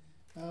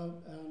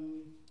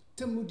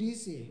 Tim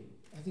Modise,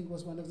 I think,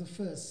 was one of the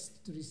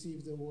first to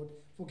receive the award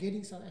for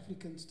getting South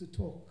Africans to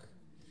talk.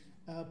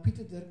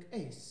 Peter Dirk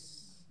Ace.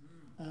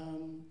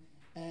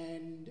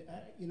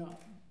 You know,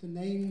 the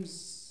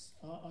names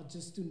are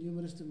just too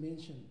numerous to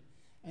mention.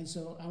 And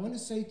so I want to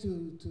say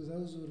to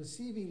those who are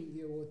receiving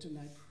the award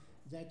tonight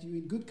that you're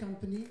in good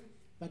company,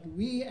 but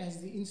we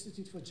as the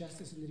Institute for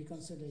Justice and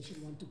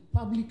Reconciliation want to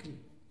publicly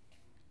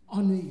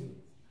honor you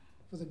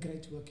for the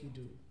great work you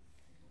do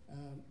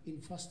in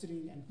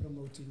fostering and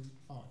promoting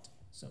art.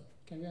 So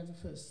can we have the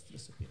first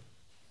recipient?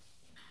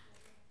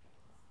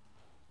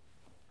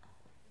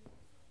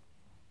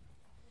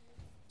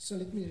 So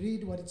let me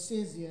read what it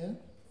says here.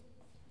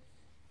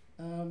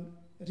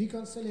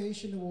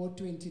 Reconciliation Award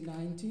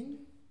 2019,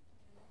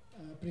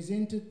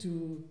 presented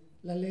to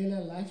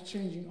Lalela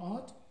Life-Changing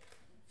Art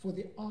for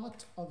the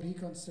art of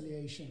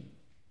reconciliation,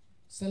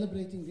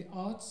 celebrating the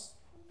arts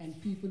and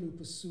people who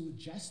pursue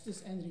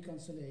justice and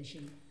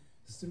reconciliation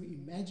through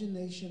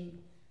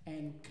imagination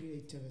and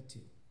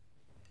creativity.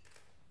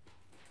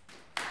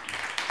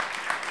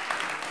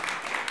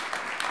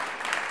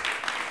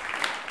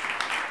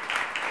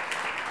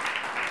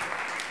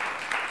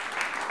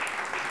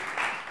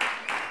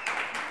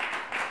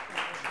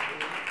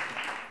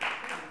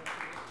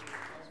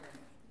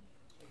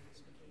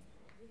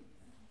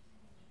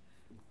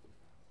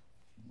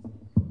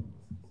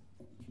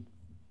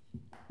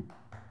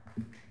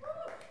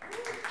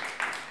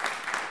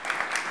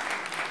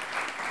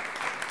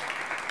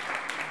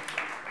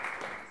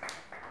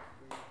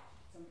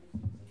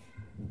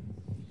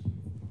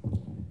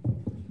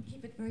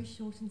 Very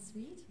short and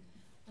sweet.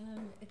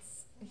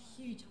 It's a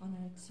huge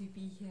honor to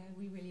be here.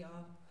 We really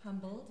are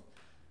humbled.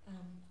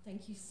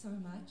 Thank you so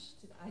much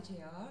to the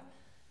IJR.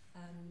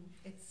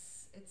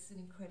 It's an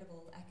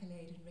incredible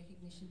accolade and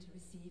recognition to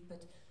receive,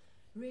 but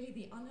really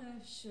the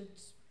honor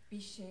should be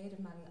shared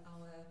among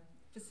our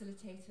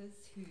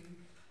facilitators who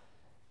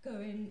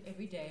go in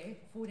every day,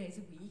 4 days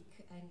a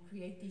week, and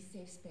create these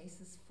safe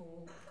spaces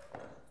for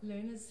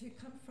learners who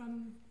come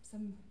from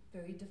some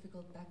very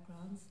difficult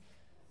backgrounds.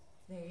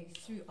 They,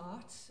 through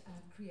art,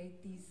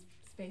 create these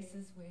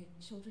spaces where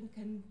children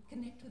can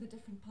connect with a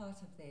different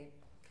part of their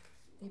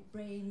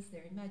brains,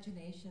 their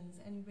imaginations,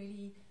 and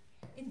really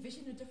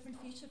envision a different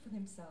future for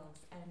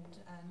themselves.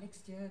 And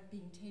next year,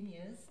 being 10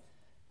 years,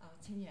 our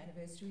 10-year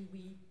anniversary,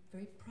 we're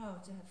very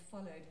proud to have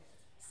followed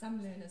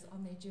some learners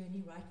on their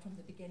journey right from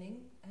the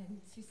beginning,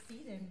 and to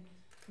see them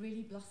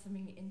really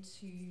blossoming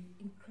into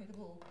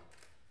incredible,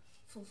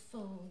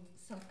 fulfilled,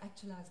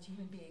 self-actualized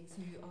human beings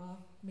who are,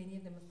 many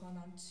of them have gone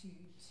on to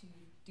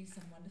do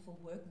some wonderful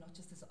work, not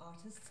just as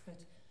artists,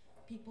 but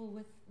people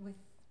with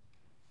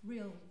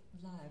real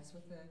lives,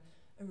 with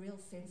a real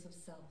sense of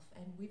self.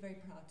 And we're very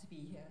proud to be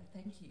here.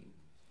 Thank you.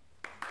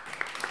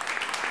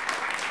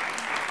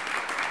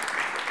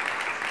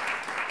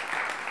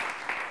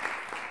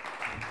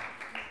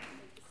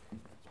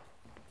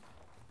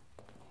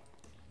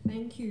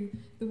 Thank you.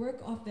 The work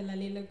of the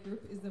Lalela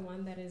group is the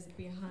one that is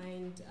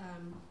behind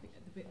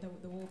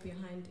the wall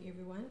behind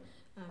everyone.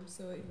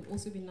 So it will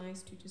also be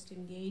nice to just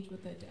engage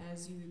with it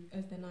as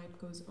the night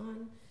goes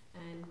on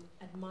and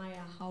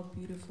admire how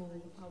beautiful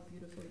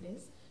it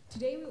is.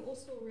 Today we're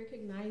also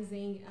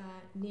recognizing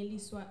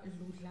Neliswa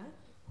Ludla,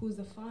 who's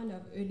the founder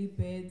of Early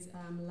Birds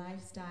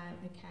Lifestyle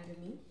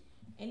Academy.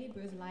 Early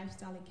Birds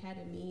Lifestyle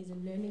Academy is a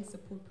learning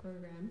support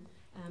program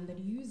that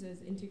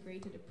uses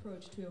integrated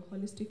approach to a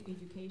holistic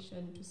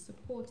education to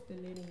support the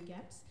learning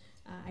gaps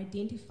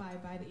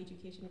identified by the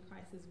education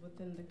crisis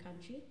within the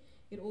country.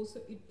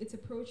 Its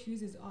approach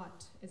uses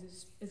art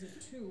as a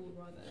tool,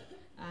 rather,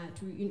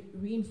 to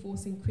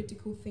reinforcing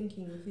critical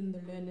thinking within the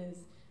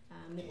learners.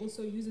 It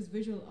also uses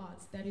visual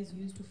arts that is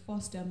used to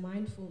foster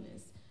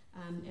mindfulness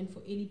and for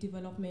early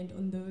development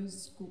on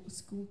those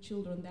school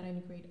children that are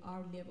in grade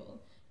R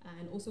level,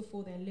 and also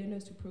for their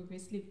learners to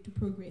progress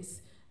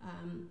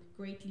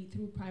greatly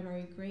through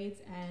primary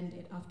grades and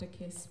an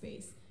aftercare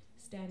space.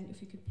 Stan,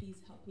 if you could please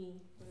help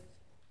me with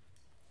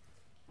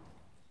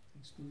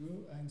Thanks,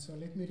 Guru. And so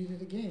let me read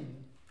it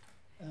again.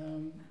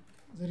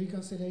 The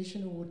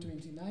Reconciliation Award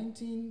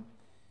 2019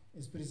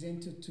 is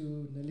presented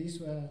to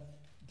Neliswa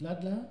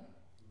Gludla,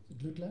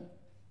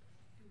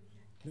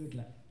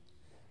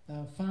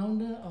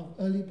 founder of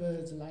Early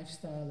Birds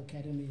Lifestyle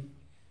Academy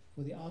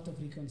for the Art of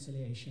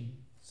Reconciliation,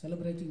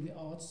 celebrating the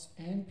arts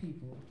and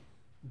people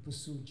who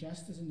pursue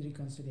justice and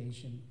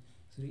reconciliation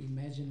through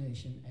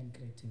imagination and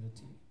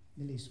creativity.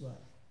 Neliswa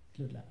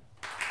Gludla.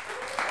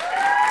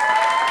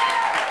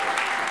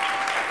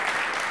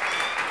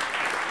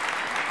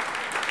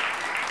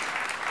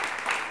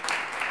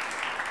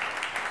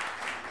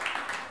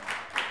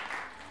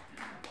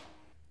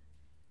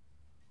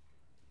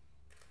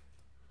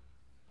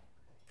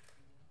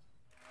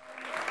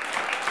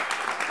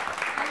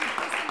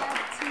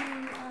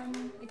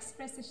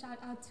 A shout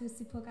out to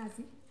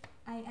Sipokazi.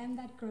 I am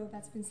that girl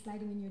that's been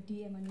sliding in your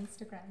DM on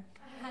Instagram.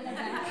 Holla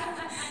back.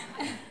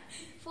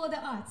 For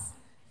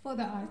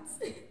the arts.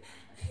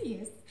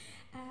 Yes.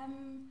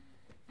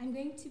 I'm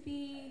going to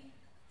be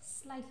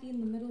slightly in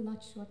the middle,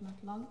 not short, not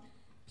long.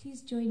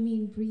 Please join me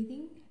in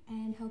breathing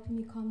and helping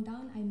me calm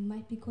down. I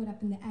might be caught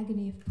up in the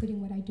agony of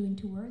putting what I do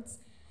into words.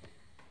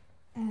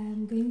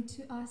 I'm going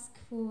to ask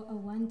for a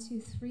 1, 2,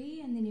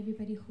 3, and then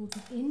everybody holds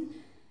it in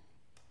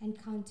and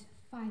count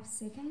 5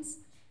 seconds.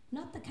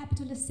 Not the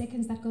capitalist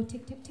seconds that go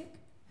tick, tick, tick.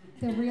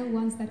 The real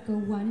ones that go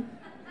 1,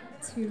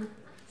 2,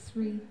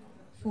 3,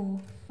 4,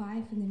 5,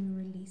 and then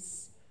we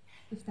release,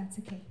 if that's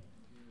okay.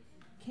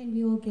 Can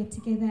we all get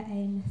together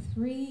in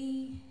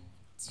 3,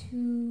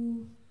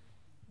 2,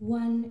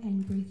 1,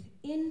 and breathe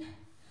in.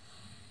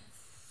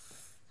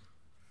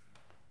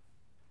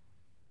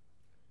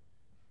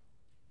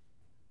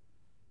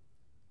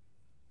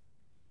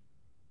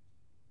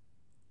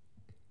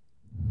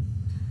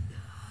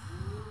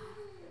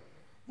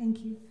 Thank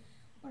you.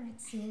 All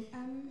right, so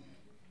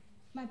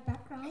my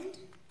background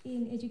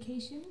in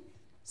education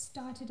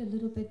started a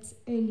little bit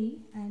early,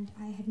 and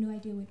I had no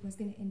idea where it was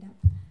going to end up.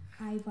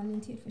 I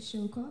volunteered for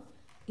Shoko.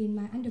 In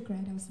my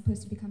undergrad, I was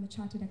supposed to become a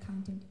chartered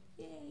accountant.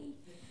 Yay!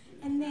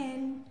 And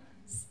then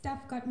stuff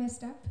got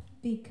messed up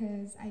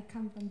because I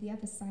come from the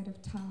other side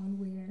of town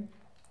where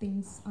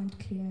things aren't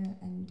clear,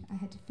 and I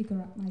had to figure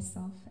out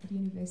myself at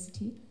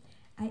university.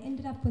 I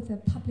ended up with a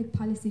public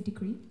policy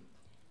degree.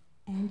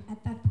 And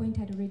at that point,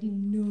 I'd already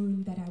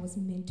known that I was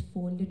meant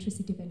for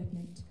literacy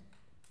development.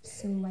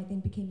 So I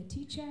then became a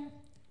teacher,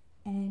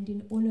 and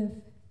in all of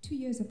 2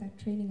 years of that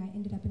training, I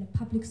ended up in a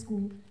public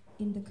school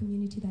in the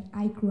community that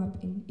I grew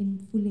up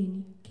in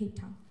Fuleni, Cape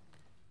Town.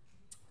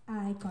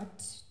 I got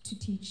to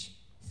teach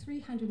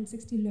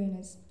 360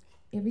 learners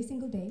every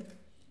single day,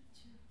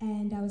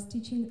 and I was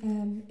teaching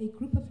a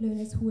group of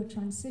learners who were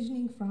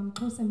transitioning from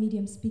Xhosa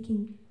medium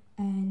speaking,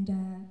 and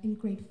in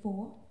grade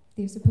 4,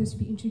 they're supposed to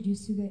be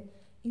introduced to the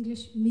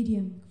English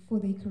medium for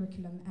their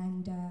curriculum.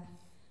 And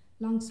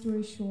long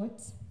story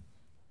short,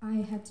 I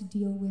had to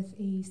deal with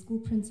a school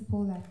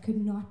principal that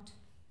could not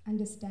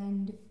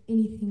understand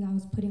anything I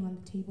was putting on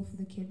the table for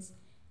the kids.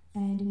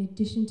 And in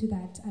addition to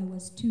that, I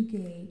was too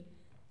gay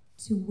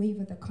to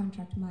waiver the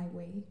contract my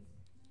way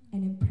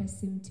and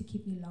impress him to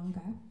keep me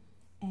longer.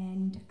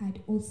 And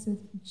I'd also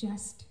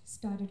just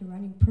started a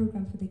running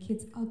program for the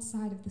kids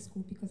outside of the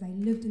school because I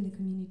lived in the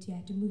community. I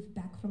had to move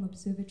back from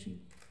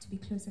observatory to be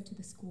closer to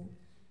the school.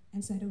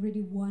 And so I'd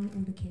already won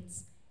all the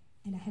kids,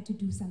 and I had to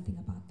do something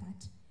about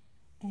that.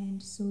 And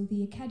so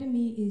the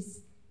academy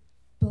is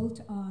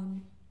built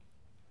on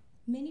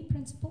many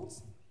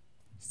principles,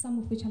 some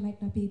of which I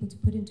might not be able to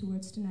put into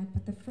words tonight,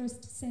 but the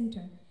first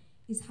center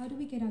is how do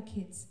we get our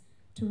kids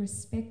to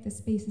respect the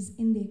spaces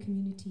in their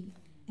community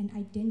and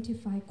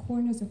identify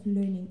corners of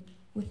learning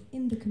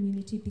within the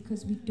community,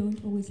 because we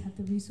don't always have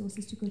the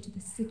resources to go to the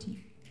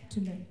city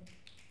to learn.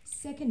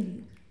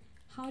 Secondly,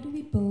 how do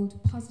we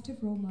build positive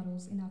role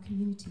models in our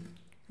community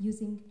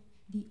using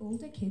the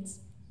older kids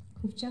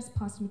who've just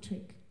passed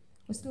matric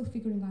or still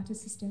figuring out a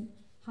system,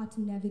 how to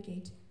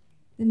navigate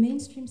the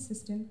mainstream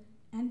system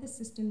and the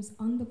systems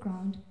on the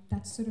ground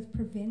that sort of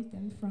prevent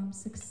them from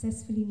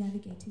successfully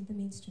navigating the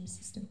mainstream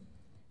system.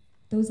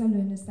 Those are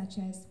learners such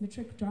as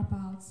matric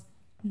dropouts,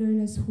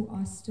 learners who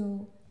are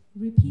still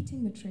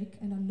repeating matric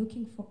and are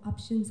looking for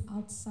options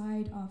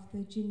outside of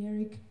the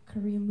generic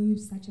career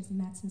moves such as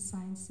maths and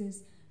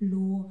sciences,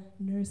 law,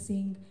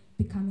 nursing,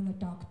 becoming a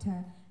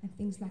doctor, and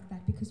things like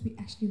that, because we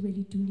actually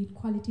really do need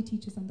quality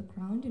teachers on the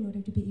ground in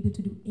order to be able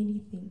to do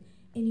anything,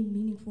 any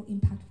meaningful,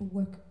 impactful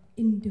work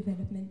in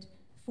development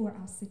for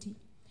our city.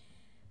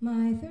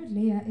 My third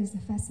layer is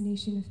the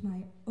fascination of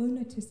my own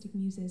artistic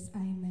muses.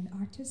 I'm an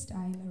artist,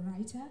 I'm a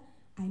writer,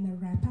 I'm a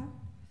rapper.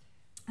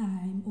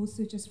 I'm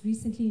also just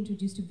recently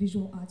introduced to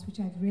visual arts, which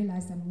I've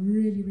realized I'm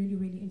really, really,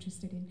 really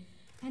interested in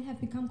and have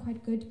become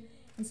quite good.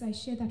 And so I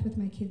share that with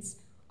my kids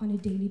on a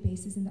daily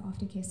basis in the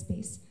aftercare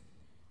space.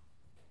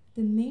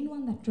 The main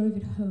one that drove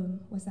it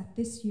home was that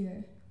this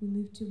year we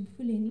moved to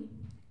Mfuleni,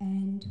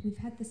 and we've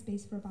had the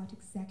space for about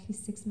exactly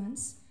 6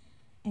 months,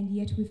 and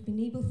yet we've been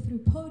able, through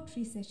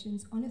poetry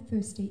sessions on a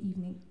Thursday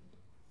evening,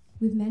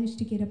 we've managed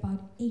to get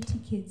about 80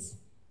 kids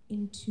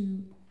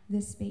into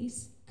this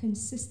space,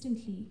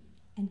 consistently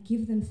and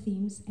give them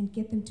themes and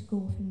get them to go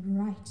off and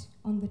write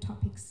on the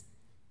topics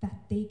that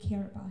they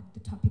care about, the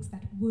topics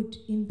that would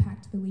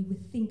impact the way we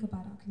think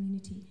about our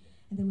community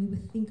and the way we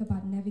think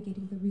about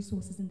navigating the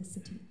resources in the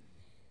city.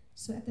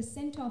 So at the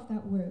center of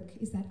that work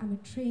is that I'm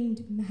a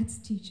trained maths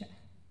teacher.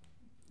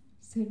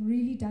 So it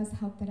really does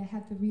help that I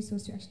have the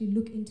resource to actually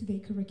look into their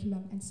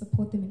curriculum and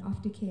support them in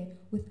aftercare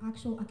with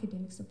actual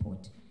academic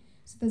support.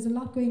 So there's a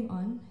lot going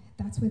on.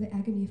 That's where the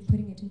agony of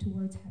putting it into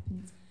words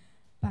happens.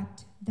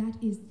 But that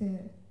is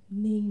the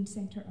main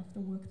center of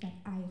the work that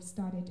I have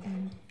started,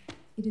 and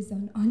it is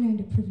an honor and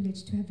a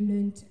privilege to have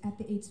learned at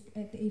the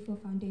A4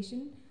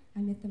 Foundation. I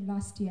met them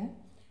last year,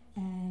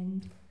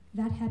 and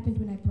that happened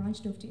when I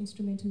branched off to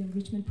instrumental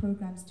enrichment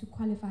programs to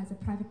qualify as a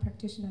private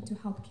practitioner to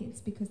help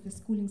kids, because the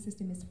schooling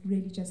system is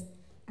really just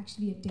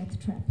actually a death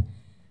trap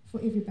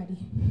for everybody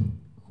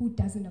who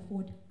doesn't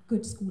afford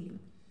good schooling.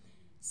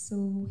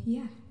 So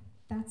yeah,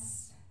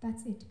 that's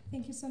it.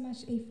 Thank you so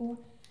much, A4.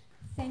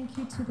 Thank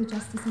you to the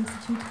Justice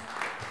Institute.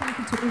 Thank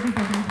you to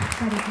everybody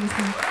that is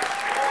listening.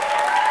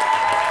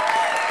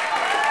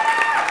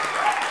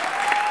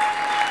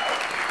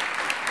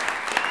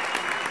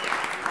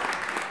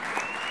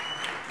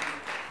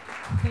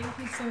 Thank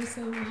you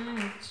so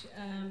much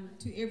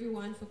to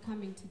everyone for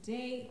coming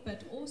today.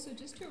 But also,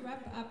 just to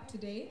wrap up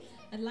today,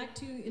 I'd like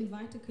to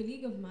invite a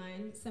colleague of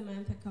mine,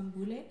 Samantha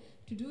Kambule,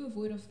 to do a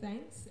vote of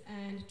thanks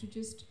and to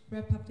just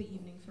wrap up the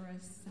evening for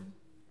us.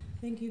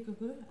 Thank you,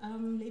 Gugu.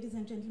 Ladies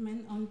and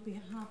gentlemen, on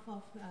behalf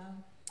of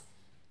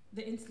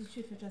the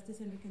Institute for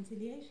Justice and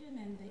Reconciliation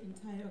and the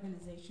entire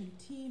organization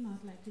team,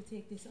 I'd like to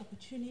take this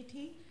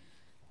opportunity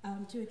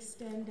to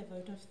extend a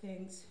vote of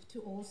thanks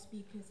to all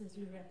speakers as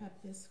we wrap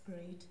up this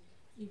great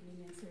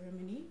evening and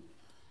ceremony.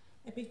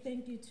 A big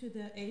thank you to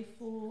the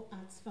A4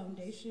 Arts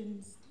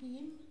Foundation's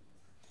team,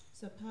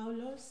 Sir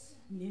Paulos,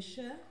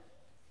 Nisha,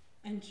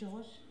 and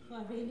Josh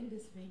for availing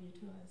this venue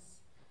to us.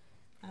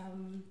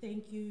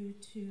 Thank you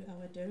to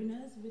our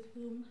donors with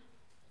whom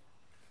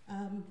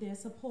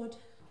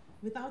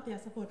without their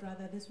support,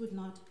 this would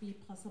not be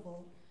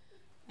possible.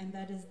 And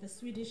that is the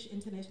Swedish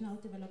International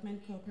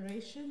Development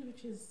Corporation,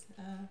 which is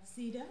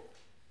SIDA,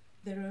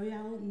 the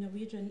Royal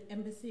Norwegian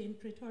Embassy in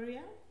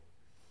Pretoria,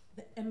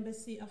 the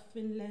Embassy of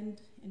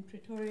Finland in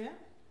Pretoria.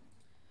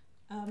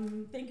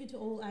 Thank you to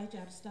all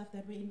IJR staff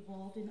that were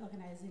involved in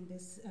organizing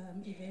this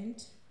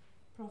event.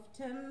 Prof.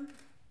 Tim,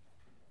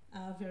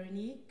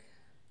 Veronique,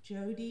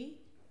 Jody,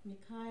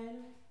 Mikhail,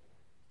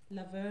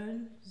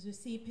 Laverne,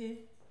 Zusipe,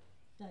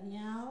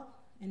 Danielle,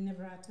 and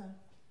Nevrata.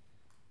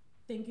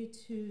 Thank you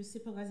to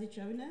Sipogazi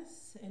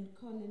Jonas and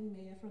Colin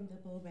Mayer from the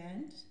Bow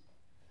Band.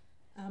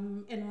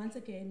 And once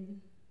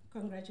again,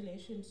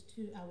 congratulations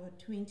to our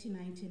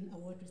 2019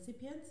 award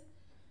recipients,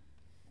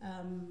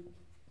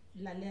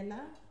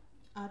 Lalela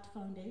Art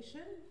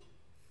Foundation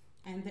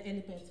and the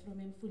Elibets from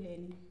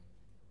Mfuleni.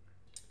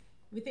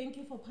 We thank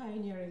you for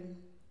pioneering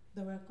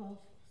the work of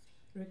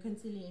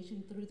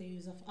reconciliation through the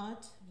use of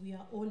art. We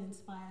are all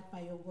inspired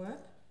by your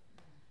work.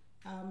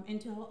 And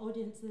to our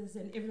audiences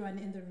and everyone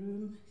in the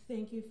room,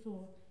 thank you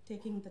for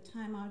taking the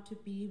time out to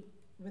be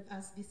with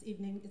us this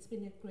evening. It's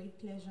been a great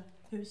pleasure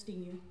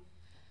hosting you.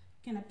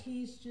 Can I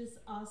please just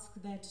ask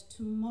that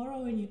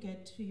tomorrow when you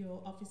get to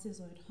your offices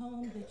or at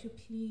home, that you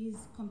please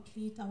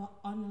complete our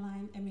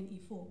online M&E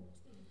form.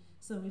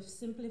 So we've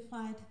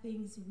simplified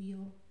things.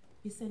 We'll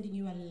be sending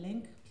you a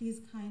link. Please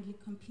kindly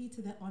complete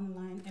the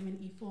online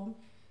M&E form.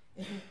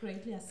 It will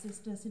greatly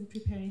assist us in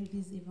preparing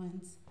these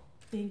events.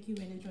 Thank you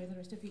and enjoy the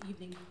rest of your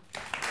evening.